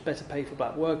such as better pay for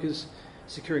black workers,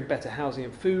 securing better housing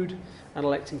and food, and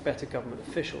electing better government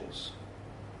officials.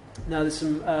 Now, there's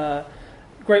some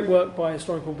great work by a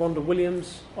historian called Rhonda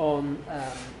Williams on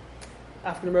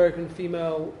African American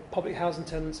female public housing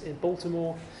tenants in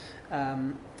Baltimore,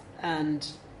 and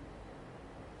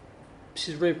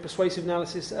she's a very persuasive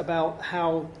analysis about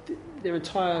how their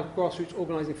entire grassroots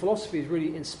organising philosophy is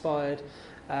really inspired.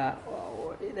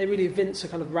 They really evince a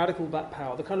kind of radical black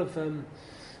power, the kind of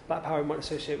black power we might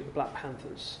associate with the Black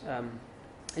Panthers.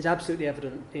 Is absolutely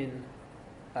evident in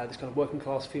this kind of working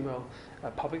class female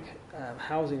public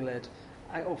housing-led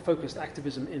or focused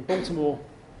activism in Baltimore,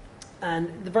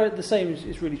 and the same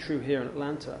is really true here in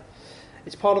Atlanta.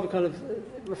 It's part of a kind of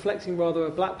reflecting rather a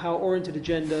black power-oriented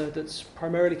agenda that's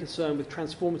primarily concerned with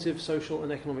transformative social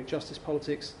and economic justice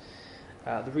politics,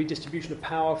 the redistribution of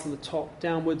power from the top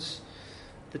downwards,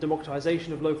 the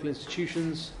democratization of local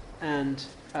institutions, and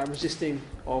resisting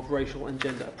of racial and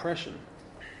gender oppression.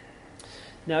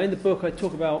 Now, in the book, I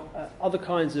talk about other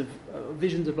kinds of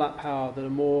visions of black power that are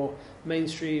more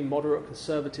mainstream, moderate,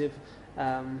 conservative,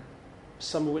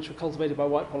 some of which were cultivated by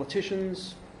white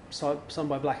politicians, some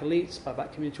by black elites, by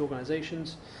black community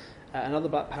organisations, and other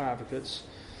Black Power advocates.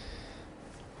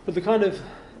 But the kind of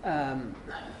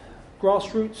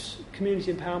grassroots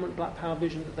community empowerment, Black Power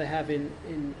vision that they have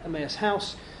in Emmaus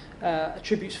House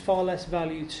attributes far less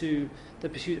value to the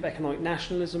pursuit of economic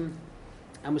nationalism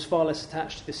and was far less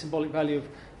attached to the symbolic value of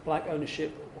black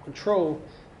ownership or control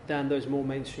than those more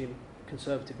mainstream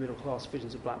conservative middle class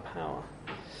visions of Black Power.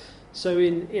 So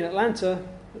in Atlanta,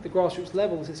 at the grassroots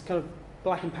level, this kind of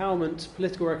black empowerment,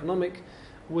 political or economic,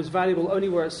 was valuable only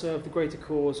where it served the greater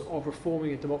cause of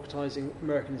reforming and democratizing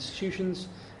American institutions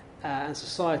and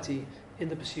society in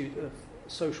the pursuit of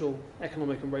social,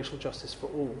 economic and racial justice for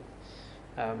all.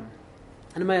 And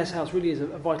Emmaus House really is a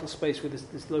vital space where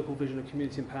this local vision of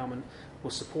community empowerment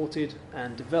was supported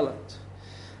and developed.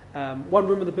 One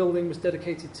room of the building was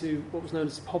dedicated to what was known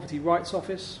as the Poverty Rights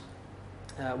Office,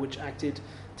 which acted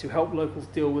to help locals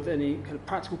deal with any kind of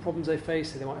practical problems they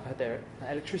faced. So they might have had their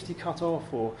electricity cut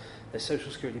off or their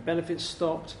social security benefits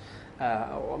stopped,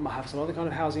 or might have some other kind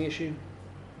of housing issue.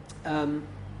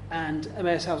 And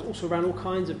Emmaus House also ran all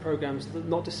kinds of programs that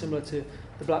not dissimilar to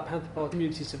the Black Panther Party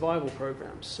community survival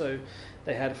programs. So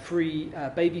they had a free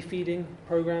baby feeding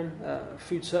program,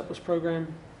 food surplus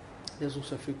program. There's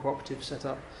also a food cooperative set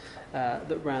up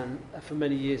that ran for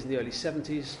many years in the early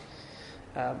 70s.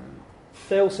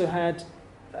 They also had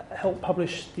helped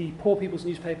publish the Poor People's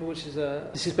newspaper, which is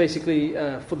this is basically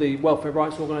for the welfare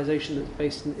rights organisation that's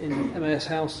based in Emmaus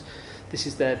House. This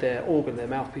is their organ, their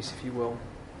mouthpiece, if you will.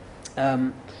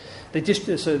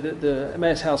 So the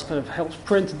Emmaus House kind of helps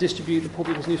print and distribute the Poor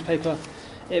People's newspaper.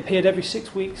 It appeared every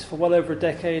 6 weeks for well over a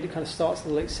decade. It kind of starts in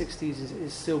the late 60s,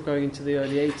 is still going into the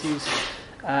early 80s.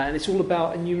 And it's all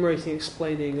about enumerating,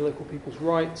 explaining local people's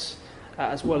rights,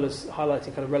 as well as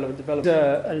highlighting kind of relevant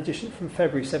developments. An edition from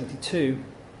February 72, which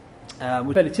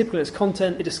is fairly typical in its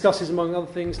content. It discusses, among other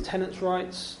things, tenants'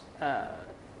 rights, the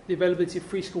availability of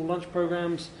free school lunch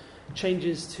programs,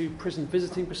 changes to prison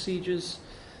visiting procedures,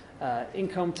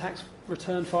 income tax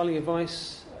return filing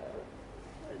advice,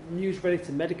 news related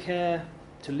to Medicare,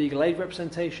 to legal aid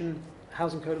representation,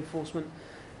 housing code enforcement,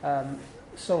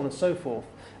 so on and so forth.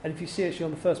 And if you see actually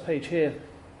on the first page here,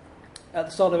 at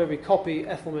the start of every copy,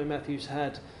 Ethel May Matthews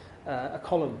had a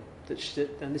column that she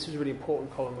did, and this was a really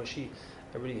important column where she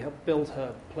really helped build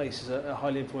her place as a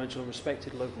highly influential and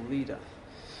respected local leader.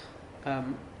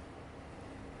 And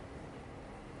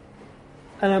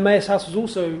Emmaus House was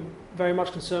also very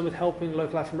much concerned with helping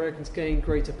local African Americans gain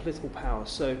greater political power.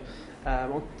 So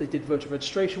they did voter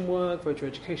registration work, voter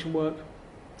education work.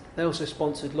 They also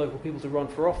sponsored local people to run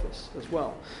for office as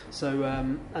well, so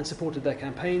and supported their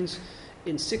campaigns.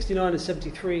 In 69 and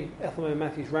 73, Ethel May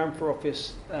Matthews ran for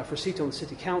office for a seat on the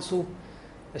city council.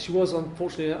 She was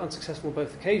unfortunately unsuccessful on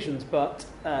both occasions, but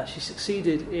she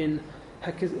succeeded in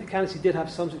her candidacy did have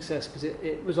some success because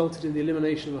it resulted in the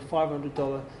elimination of a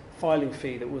 $500 filing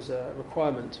fee that was a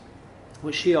requirement,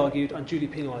 which she argued unduly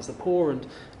penalised the poor and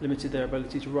limited their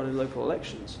ability to run in local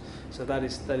elections. So that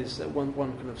is one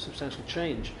kind of substantial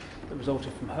change that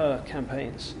resulted from her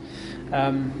campaigns.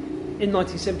 In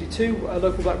 1972, a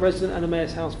local black resident and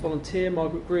Emmaus House volunteer,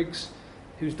 Margaret Griggs,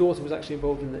 whose daughter was actually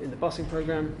involved in the busing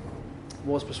programme,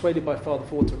 was persuaded by Father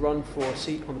Ford to run for a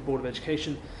seat on the Board of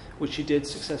Education, which she did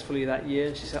successfully that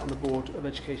year. She sat on the Board of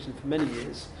Education for many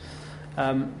years.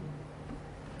 And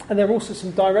there are also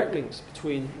some direct links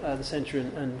between the centre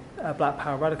and Black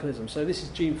Power radicalism. So this is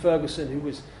Gene Ferguson, who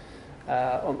was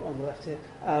on the left here,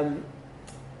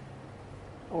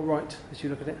 or right, as you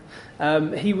look at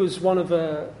it. He was one of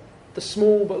the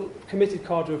small but committed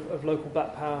cadre of local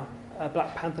Black Power,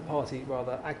 Black Panther Party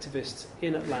rather, activists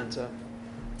in Atlanta.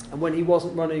 And when he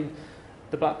wasn't running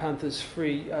the Black Panthers'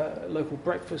 free local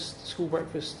school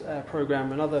breakfast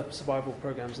program and other survival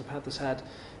programs the Panthers had,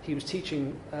 he was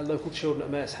teaching local children at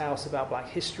Emmaus House about black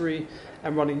history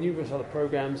and running numerous other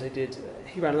programs.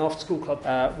 He ran an after-school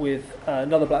club with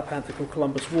another Black Panther called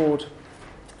Columbus Ward.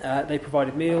 They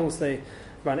provided meals. They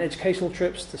ran educational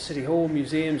trips to City Hall,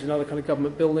 museums, and other kind of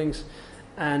government buildings,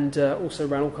 and also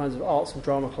ran all kinds of arts and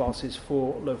drama classes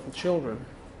for local children.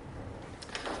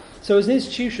 So as an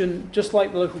institution, just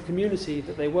like the local community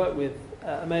that they work with,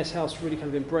 Emmaus House really kind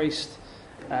of embraced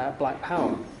Black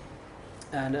Power.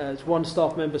 And as one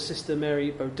staff member, Sister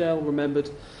Mary Bodell, remembered,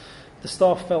 the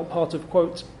staff felt part of,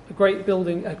 quote, a great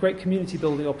community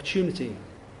building opportunity.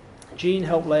 Jean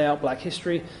helped lay out black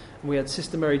history, and we had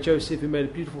Sister Mary Joseph, who made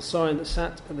a beautiful sign that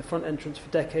sat at the front entrance for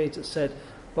decades that said,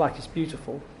 "Black is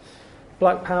beautiful."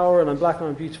 Black Power and "I'm black and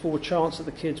I'm beautiful" were chants that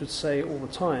the kids would say all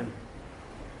the time.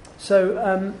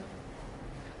 So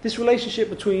this relationship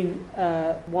between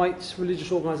white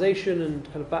religious organisation and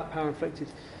kind of Black Power inflected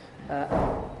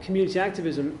community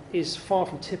activism is far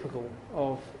from typical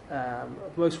of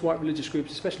most white religious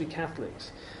groups, especially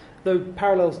Catholics, though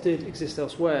parallels did exist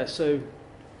elsewhere. So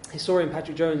historian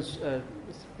Patrick Jones has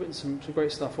written some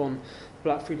great stuff on the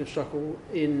Black freedom struggle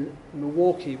in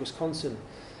Milwaukee, Wisconsin.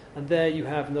 And there you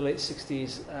have, in the late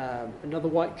 60s, another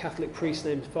white Catholic priest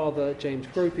named Father James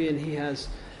Gropey, and he has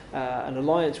an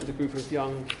alliance with a group of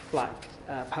young black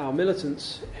power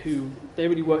militants who they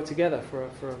really work together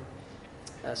for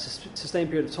a sustained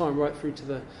period of time, right through to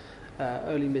the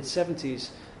early mid-70s,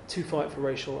 to fight for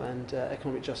racial and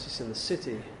economic justice in the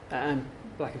city and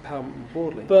black empowerment more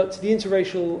broadly. But the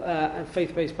interracial and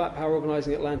faith-based black power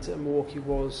organising in Atlanta and Milwaukee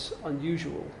was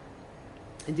unusual.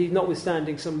 Indeed,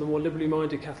 notwithstanding some of the more liberally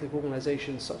minded Catholic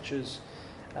organisations, such as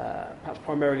perhaps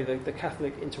primarily the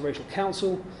Catholic Interracial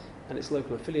Council and its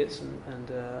local affiliates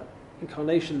and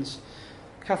incarnations,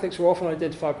 Catholics were often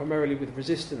identified primarily with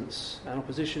resistance and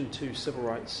opposition to civil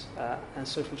rights and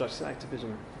social justice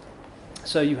activism.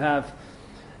 So you have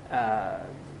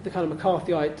the kind of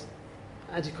McCarthyite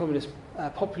anti-communist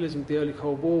populism of the early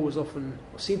Cold War was often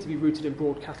seemed to be rooted in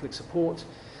broad Catholic support,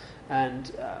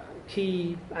 and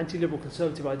key anti-liberal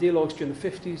conservative ideologues during the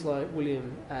 50s like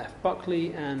William F.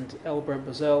 Buckley and L. Brent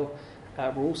Bozell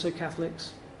were also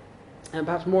Catholics. And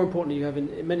perhaps more importantly, you have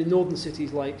in many northern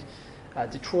cities like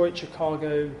Detroit,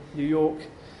 Chicago, New York,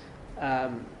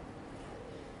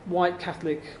 white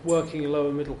Catholic working and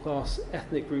lower middle class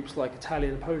ethnic groups like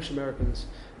Italian and Polish Americans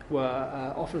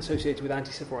were often associated with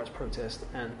anti-civil rights protest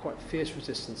and quite fierce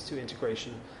resistance to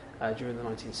integration during the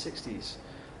 1960s.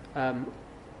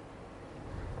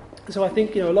 So I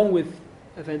think, along with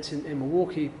events in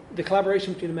Milwaukee, the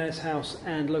collaboration between Emmaus House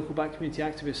and local black community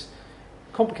activists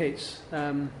complicates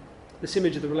this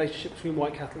image of the relationship between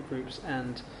white Catholic groups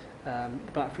and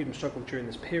the black freedom struggle during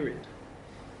this period.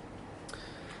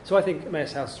 So I think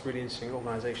Emmaus House is a really interesting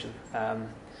organisation. And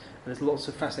there's lots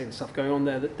of fascinating stuff going on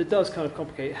there that does kind of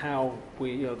complicate how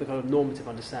we, the kind of normative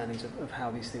understandings of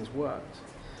how these things worked.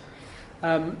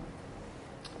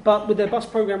 But with their bus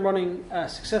program running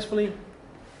successfully,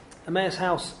 Emmaus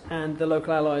House and the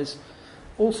local allies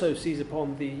also seize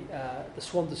upon the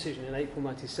Swan decision in April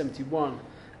 1971,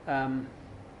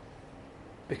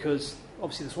 because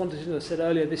obviously the Swan decision, as I said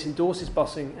earlier, this endorses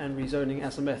busing and rezoning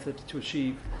as a method to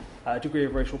achieve a degree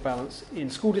of racial balance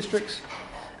in school districts.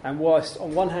 And whilst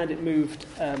on one hand it moved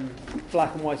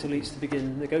black and white elites to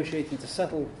begin negotiating to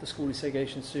settle the school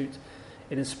desegregation suit,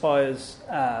 it inspires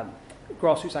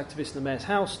grassroots activists in the Mayor's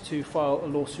House to file a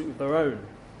lawsuit of their own.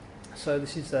 So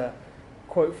this is a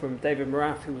quote from David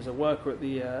Moraff, who was a worker at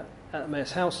the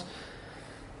Mayor's House.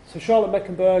 So Charlotte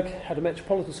Mecklenburg had a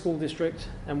metropolitan school district,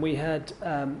 and we had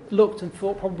looked and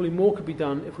thought probably more could be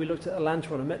done if we looked at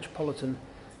Atlanta on a metropolitan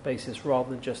basis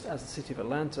rather than just as the city of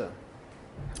Atlanta.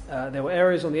 There were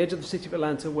areas on the edge of the city of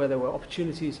Atlanta where there were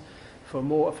opportunities for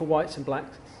whites and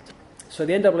blacks. So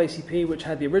the NAACP, which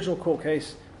had the original court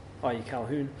case, i.e.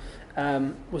 Calhoun,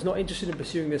 was not interested in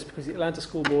pursuing this because the Atlanta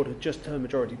School Board had just turned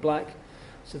majority black.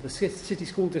 So the city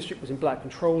school district was in black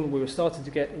control, and we were starting to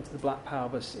get into the black power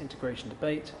versus integration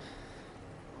debate.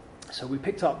 So we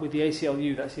picked up with the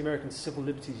ACLU, that's the American Civil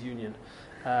Liberties Union.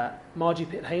 Margie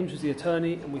Pitt Hames was the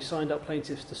attorney, and we signed up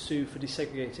plaintiffs to sue for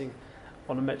desegregating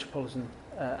on a metropolitan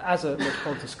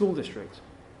school district.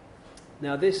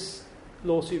 Now this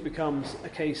lawsuit becomes a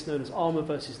case known as Armour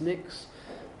versus Nix.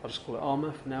 I'll just call it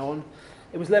Armour from now on.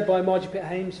 It was led by Margie Pitt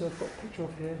Hames, who I've got a picture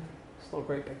of here. It's not a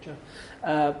great picture.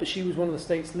 But she was one of the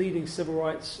state's leading civil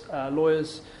rights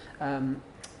lawyers,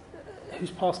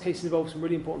 whose past cases involved some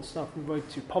really important stuff related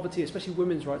to poverty, especially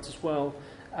women's rights as well,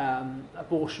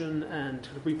 abortion and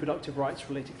reproductive rights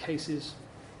related cases.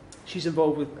 She's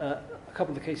involved with a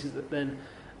couple of the cases that then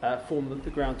formed the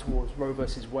ground towards Roe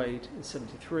versus Wade in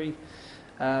 1973.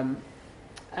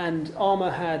 And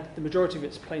Armour had, the majority of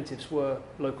its plaintiffs were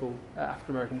local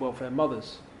African American welfare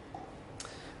mothers,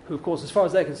 who, of course, as far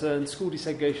as they're concerned, school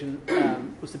desegregation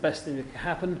was the best thing that could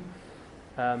happen.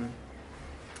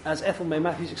 As Ethel May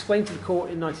Matthews explained to the court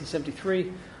in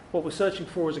 1973, what we're searching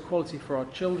for is equality for our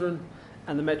children,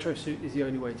 and the Metro suit is the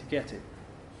only way to get it.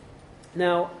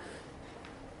 Now,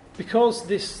 because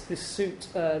this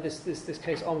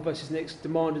case, Armour versus Nix,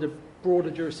 demanded a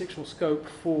broader jurisdictional scope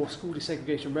for school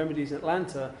desegregation remedies in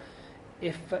Atlanta,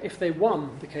 if they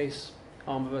won the case,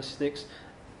 Armour versus Nix,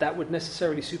 that would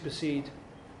necessarily supersede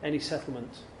any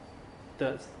settlement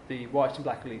that the white and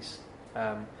black elites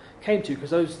came to,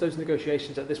 because those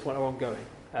negotiations at this point are ongoing.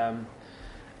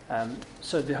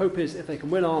 So the hope is if they can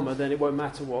win Armour, then it won't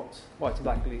matter what white and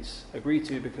black elites agree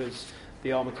to, because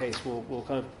the Armour case will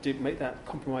kind of make that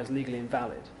compromise legally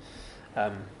invalid.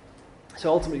 So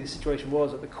ultimately, the situation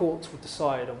was that the courts would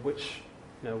decide on which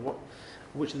of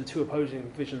the two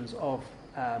opposing visions of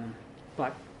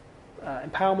black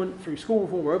empowerment through school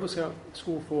reform or oversight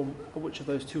school reform, or which of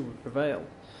those two would prevail.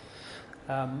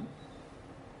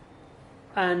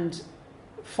 And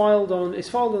it's filed on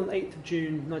 8th of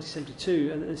June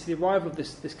 1972, and it's the arrival of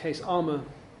this case Armour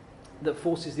that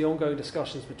forces the ongoing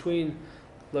discussions between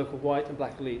local white and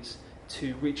black elites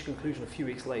to reach a conclusion a few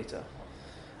weeks later.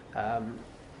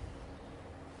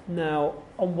 Now,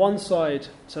 on one side,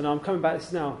 so now I'm coming back, this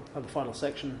is now the final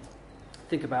section,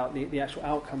 think about the actual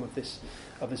outcome of this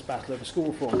battle over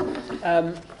school reform.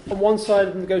 On one side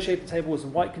of the negotiating table was the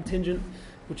white contingent,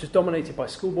 which was dominated by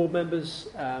school board members,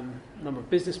 a number of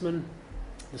businessmen.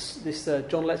 This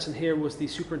John Letson here was the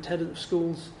superintendent of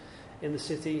schools in the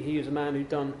city. He was a man who'd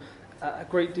done a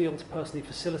great deal to personally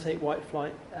facilitate white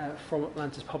flight from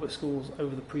Atlanta's public schools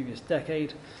over the previous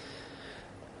decade.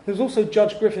 There was also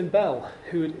Judge Griffin Bell,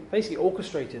 who had basically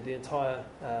orchestrated the entire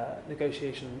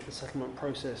negotiation and settlement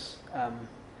process.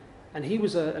 And he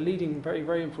was a leading, very,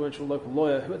 very influential local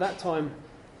lawyer who at that time,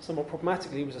 somewhat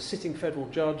problematically, was a sitting federal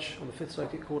judge on the Fifth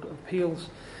Circuit Court of Appeals.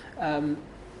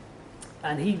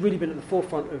 And he'd really been at the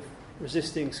forefront of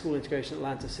resisting school integration in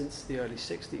Atlanta since the early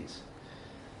 60s.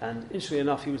 And interestingly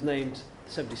enough, he was named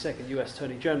the 72nd US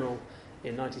Attorney General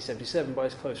in 1977 by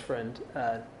his close friend,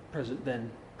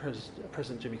 President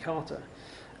Jimmy Carter,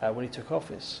 when he took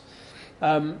office.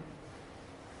 So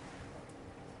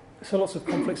lots of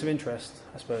conflicts of interest,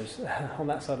 I suppose, on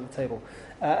that side of the table,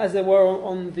 as there were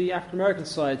on the African American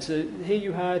side. So here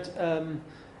you had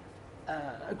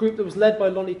a group that was led by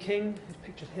Lonnie King, who's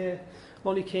pictured here.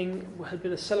 Lonnie King had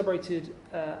been a celebrated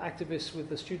activist with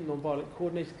the Student Nonviolent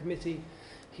Coordinating Committee.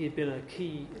 He had been a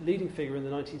key leading figure in the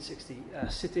 1960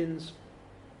 sit-ins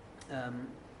and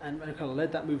kind of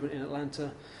led that movement in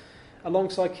Atlanta.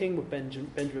 Alongside King were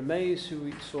Benjamin Mays, who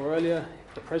we saw earlier,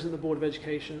 the president of the Board of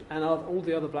Education, and all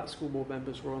the other black school board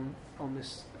members were on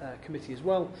this committee as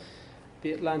well.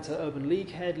 The Atlanta Urban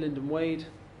League head, Lyndon Wade,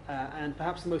 and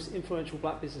perhaps the most influential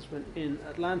black businessman in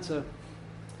Atlanta,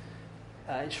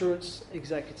 insurance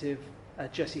executive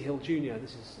Jesse Hill Jr.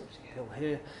 This is Hill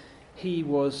here. He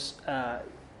was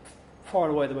far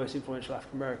and away the most influential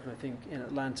African American, I think, in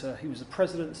Atlanta. He was the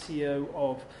president and CEO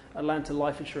of Atlanta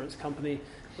Life Insurance Company,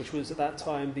 which was at that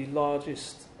time the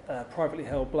largest privately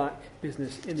held black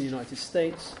business in the United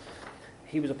States.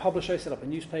 He was a publisher, set up a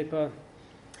newspaper.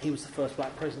 He was the first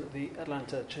black president of the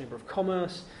Atlanta Chamber of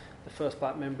Commerce, the first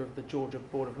black member of the Georgia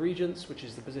Board of Regents, which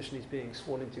is the position he's being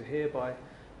sworn into here by,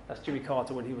 that's Jimmy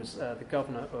Carter when he was the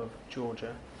governor of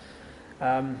Georgia.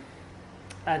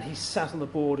 And he sat on the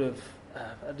board of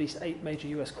at least 8 major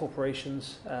US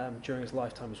corporations during his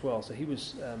lifetime as well. So he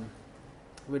was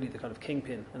really the kind of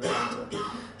kingpin in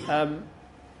Atlanta.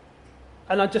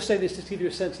 And I'd just say this to give you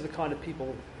a sense of the kind of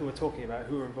people who we're talking about,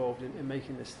 who were involved in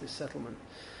making this settlement.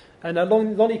 And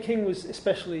Lonnie King was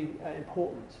especially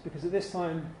important because at this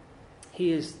time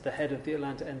he is the head of the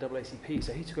Atlanta NAACP.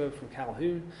 So he took over from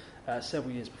Calhoun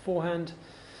several years beforehand.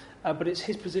 But it's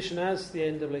his position as the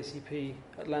NAACP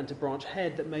Atlanta branch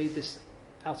head that made this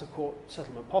out-of-court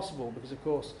settlement possible because, of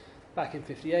course, back in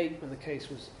 1958, when the case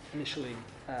was initially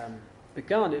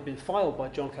begun, it had been filed by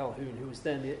John Calhoun, who was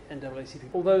then the NAACP.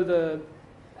 Although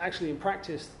actually in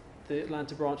practice, the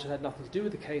Atlanta branch had nothing to do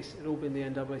with the case, it had all been the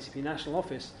NAACP national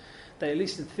office, they, at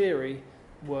least in theory,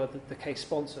 were the case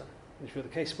sponsor. If you're the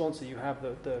case sponsor, you have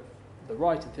the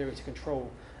right, in theory, to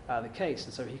control the case.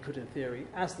 And so he could, in theory,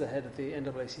 as the head of the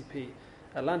NAACP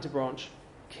Atlanta branch,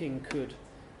 King could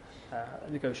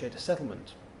negotiate a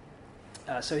settlement.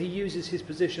 So he uses his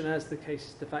position as the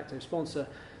case's de facto sponsor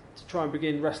to try and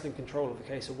begin wresting control of the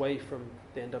case away from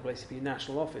the NAACP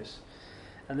national office.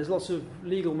 And there's lots of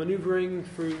legal manoeuvring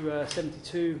through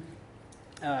 72,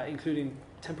 including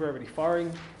temporarily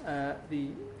firing the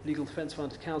Legal Defense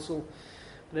Fund Counsel.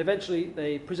 But eventually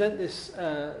they present this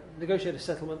negotiated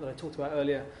settlement that I talked about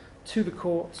earlier to the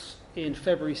courts in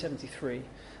February 73,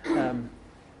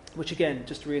 which again,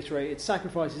 just to reiterate, it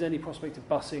sacrifices any prospect of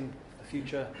busing in the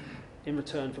future in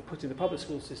return for putting the public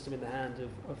school system in the hands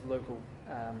of local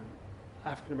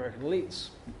African American elites.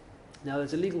 Now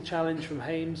there's a legal challenge from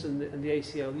Hames and the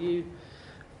ACLU,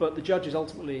 but the judges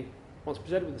ultimately, once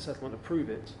presented with the settlement, approve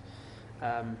it.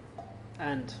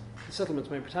 And the settlement's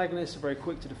main protagonists are very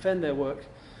quick to defend their work.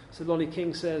 So Lonnie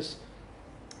King says,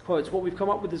 quotes, "What we've come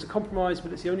up with is a compromise,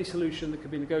 but it's the only solution that can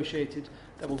be negotiated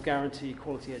that will guarantee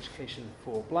quality education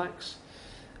for blacks."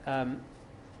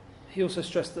 He also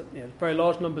stressed that very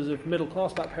large numbers of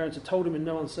middle-class black parents had told him in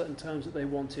no uncertain terms that they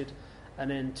wanted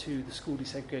an end to the school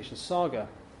desegregation saga.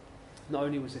 Not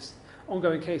only was this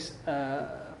ongoing case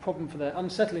a problem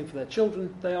unsettling for their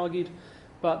children, they argued,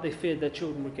 but they feared their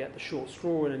children would get the short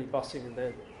straw in any busing, and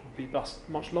their would be bused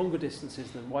much longer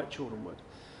distances than white children would.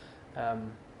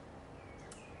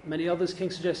 Many others,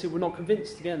 King suggested, were not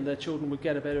convinced, again, their children would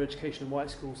get a better education in white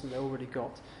schools than they already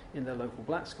got in their local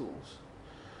black schools.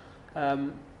 Now,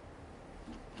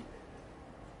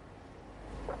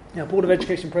 Board of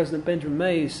Education President Benjamin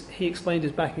Mays, he explained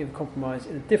his backing of the compromise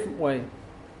in a different way,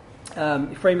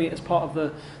 framing it as part of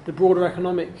the broader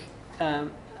economic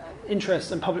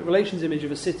interests and public relations image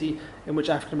of a city in which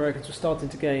African Americans were starting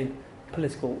to gain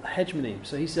political hegemony.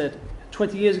 So he said,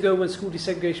 20 years ago when school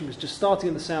desegregation was just starting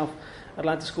in the South,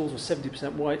 Atlanta schools were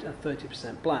 70% white and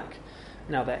 30% black.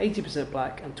 Now they're 80%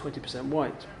 black and 20%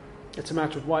 white. It's a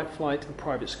matter of white flight and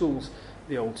private schools,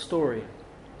 the old story.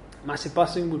 Massive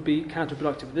busing would be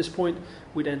counterproductive at this point.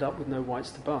 We'd end up with no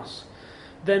whites to bus.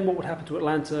 Then what would happen to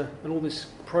Atlanta and all this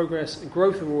progress and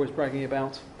growth that we're always bragging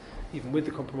about, even with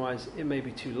the compromise, it may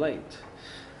be too late.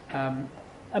 And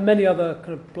many other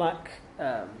kind of black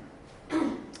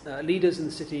leaders in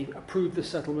the city approved the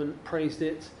settlement, praised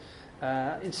it,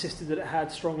 insisted that it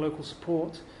had strong local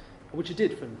support, which it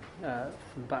did from the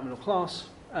black middle class.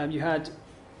 You had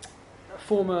a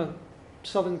former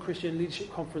Southern Christian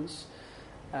Leadership Conference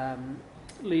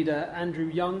leader, Andrew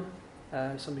Young,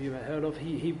 some of you may have heard of.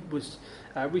 He was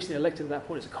recently elected at that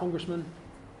point as a congressman,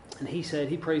 and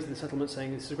he praised the settlement,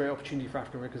 saying this is a great opportunity for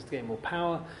African Americans to gain more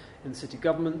power in the city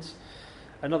government.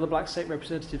 Another black state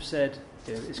representative said,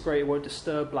 it's great, it won't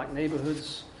disturb black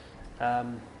neighbourhoods.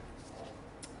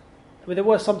 There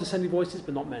were some dissenting voices,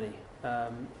 but not many.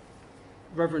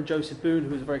 Reverend Joseph Boone,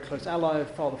 who was a very close ally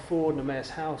of Father Ford and Emmaus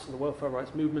House and the welfare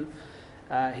rights movement,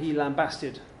 he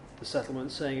lambasted the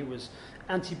settlement, saying it was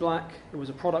anti-black, it was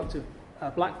a product of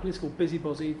black political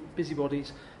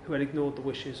busybodies who had ignored the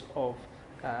wishes of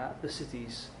the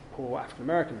city's poor African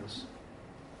Americans.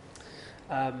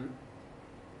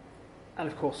 And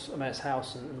of course, Emmaus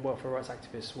House and the welfare rights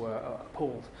activists were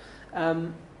appalled.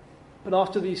 But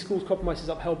after the school's compromise is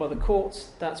upheld by the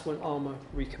courts, that's when ARMA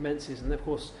recommences. And of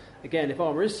course, again, if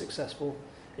ARMA is successful,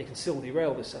 it can still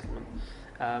derail this settlement.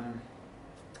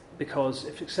 Because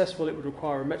if successful, it would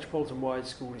require a metropolitan-wide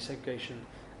school desegregation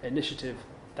initiative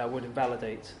that would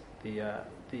invalidate the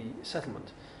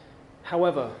settlement.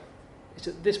 However, it's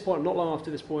at this point, not long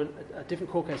after this point, a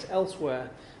different court case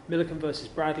elsewhere, Milliken versus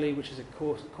Bradley, which is a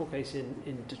court case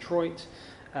in Detroit,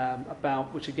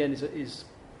 which again is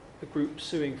a group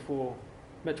suing for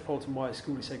metropolitan-wide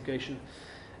school desegregation.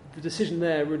 The decision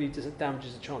there really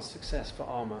damages the chance of success for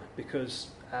ARMA, because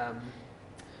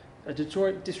a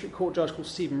Detroit District Court judge called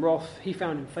Stephen Roth, he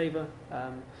found in favour,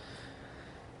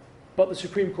 but the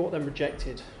Supreme Court then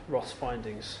rejected Roth's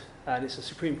findings, and it's the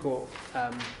Supreme Court,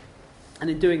 and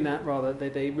in doing that, rather,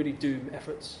 they really doom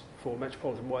efforts for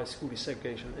metropolitan-wide school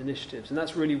desegregation initiatives, and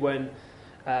that's really when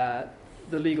the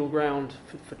legal ground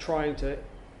for trying to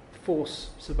force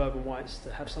suburban whites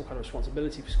to have some kind of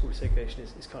responsibility for school desegregation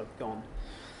is kind of gone.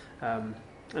 And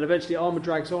eventually ARMA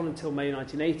drags on until May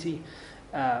 1980,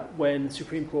 when the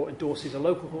Supreme Court endorses a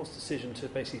local court's decision to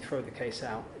basically throw the case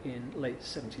out in late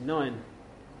 79.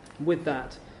 With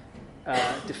that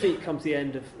defeat comes the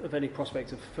end of any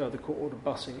prospect of further court-ordered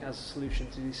busing as a solution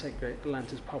to desegregate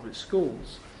Atlanta's public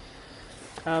schools.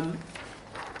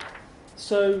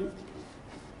 So,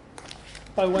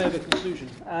 by way of a conclusion,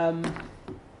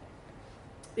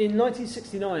 in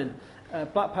 1969,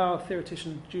 Black Power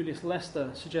theoretician Julius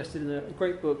Lester suggested in a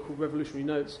great book called Revolutionary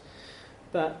Notes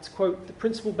that, quote, the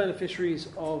principal beneficiaries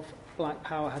of black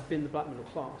power have been the black middle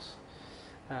class.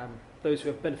 Those who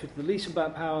have benefited the least from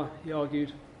black power, he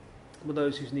argued, were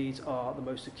those whose needs are the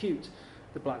most acute,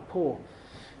 the black poor.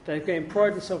 They have gained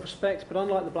pride and self-respect, but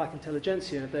unlike the black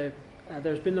intelligentsia, there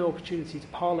has been no opportunity to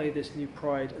parlay this new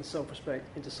pride and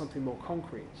self-respect into something more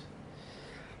concrete.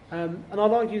 And I'd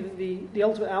argue that the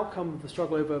ultimate outcome of the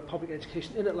struggle over public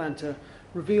education in Atlanta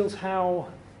reveals how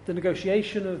the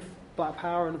negotiation of black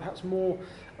power and perhaps more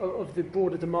of the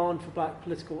broader demand for black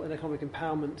political and economic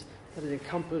empowerment that it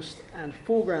encompassed and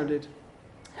foregrounded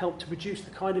helped to produce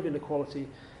the kind of inequality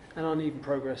and uneven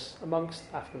progress amongst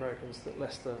African Americans that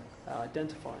Lester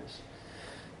identifies.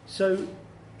 So,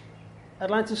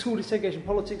 Atlanta's school desegregation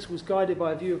politics was guided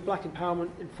by a view of black empowerment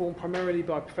informed primarily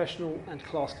by professional and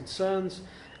class concerns.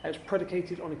 It was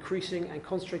predicated on increasing and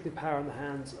concentrating power in the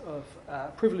hands of a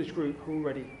privileged group who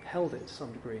already held it to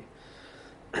some degree.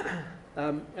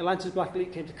 Atlanta's black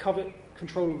elite came to covet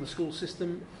control of the school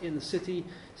system in the city,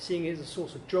 seeing it as a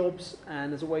source of jobs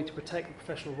and as a way to protect the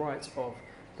professional rights of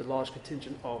the large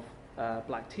contingent of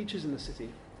black teachers in the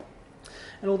city.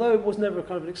 And although it was never a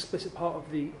kind of an explicit part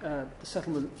of the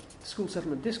school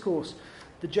settlement discourse,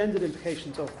 the gendered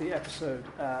implications of the episode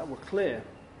were clear.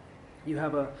 You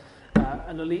have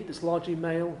an elite that's largely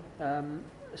male,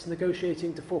 It's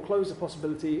negotiating to foreclose the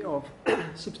possibility of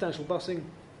substantial busing,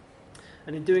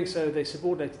 and in doing so they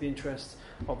subordinated the interests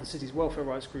of the city's welfare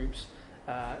rights groups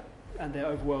and their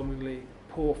overwhelmingly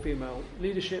poor female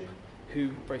leadership, who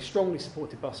very strongly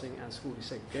supported busing and school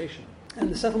desegregation. And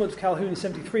the settlement of Calhoun in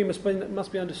 1973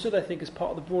 must be understood, I think, as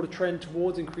part of the broader trend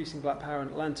towards increasing black power in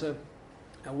Atlanta,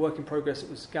 a work in progress that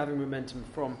was gathering momentum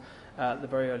from the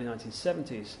very early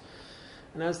 1970s.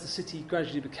 And as the city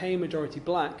gradually became majority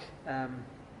black,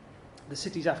 the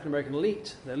city's African-American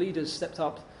elite, their leaders, stepped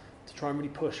up to try and really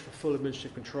push for full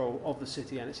administrative control of the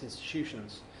city and its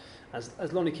institutions.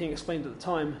 As Lonnie King explained at the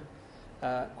time,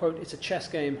 quote, "It's a chess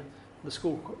game. The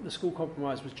school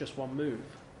compromise was just one move."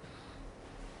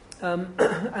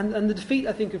 And the defeat,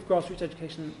 I think, of grassroots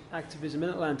education activism in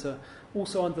Atlanta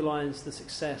also underlines the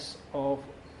success of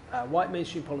white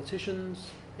mainstream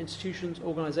politicians, institutions,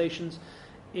 organizations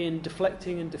in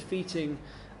deflecting and defeating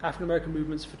African-American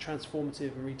movements for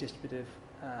transformative and redistributive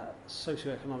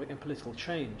socioeconomic and political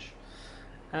change.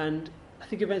 And I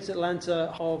think events in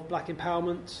Atlanta of black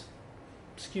empowerment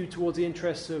skewed towards the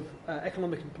interests of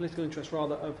economic and political interests,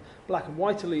 rather, of black and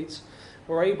white elites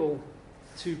were able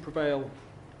to prevail,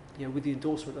 with the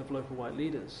endorsement of local white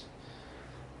leaders.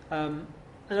 And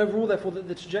overall, therefore,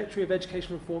 the trajectory of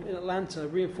education reform in Atlanta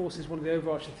reinforces one of the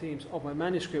overarching themes of my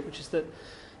manuscript, which is that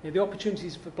the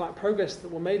opportunities for black progress that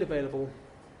were made available,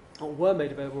 where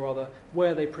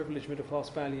they privileged middle class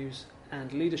values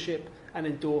and leadership, and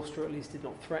endorsed, or at least did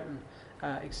not threaten,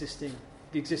 the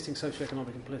existing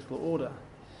socioeconomic and political order.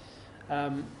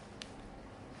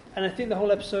 And I think the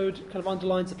whole episode kind of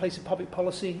underlines the place of public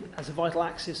policy as a vital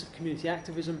axis of community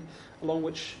activism, along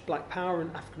which black power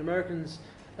and African Americans'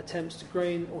 attempts to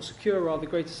gain or secure rather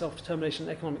greater self-determination,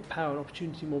 economic power and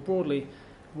opportunity more broadly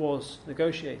was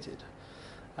negotiated.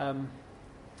 And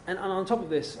on top of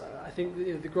this, I think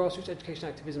the grassroots education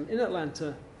activism in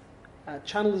Atlanta,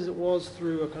 channeled as it was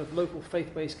through a kind of local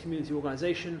faith-based community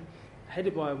organisation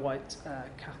headed by a white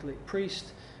Catholic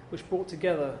priest, which brought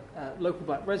together local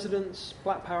black residents,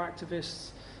 black power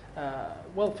activists,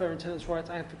 welfare and tenants' rights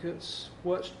advocates,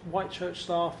 white church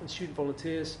staff and student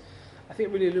volunteers. I think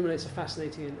it really illuminates a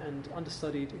fascinating and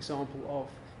understudied example of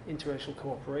interracial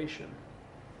cooperation.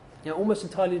 Almost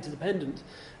entirely interdependent,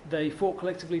 they fought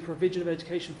collectively for a vision of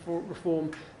education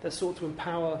reform that sought to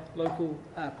empower local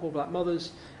poor black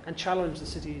mothers and challenge the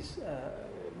city's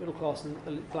middle class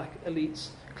and black elites'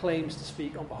 claims to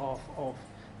speak on behalf of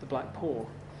the black poor.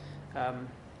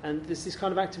 And this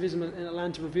kind of activism in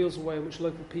Atlanta reveals a way in which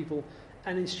local people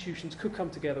and institutions could come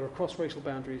together across racial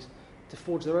boundaries to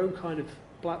forge their own kind of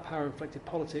black power-inflected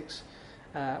politics,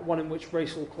 one in which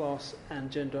racial, class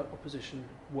and gender opposition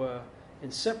were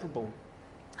inseparable.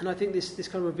 And I think this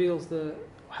kind of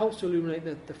helps to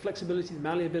illuminate the flexibility, the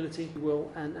malleability, if you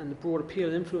will, and the broad appeal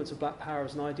and influence of black power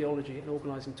as an ideology and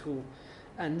organising tool,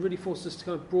 and really forces us to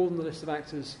kind of broaden the list of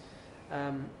actors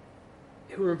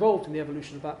who are involved in the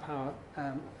evolution of black power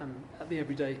at the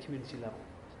everyday community level.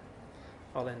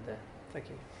 I'll end there. Thank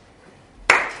you.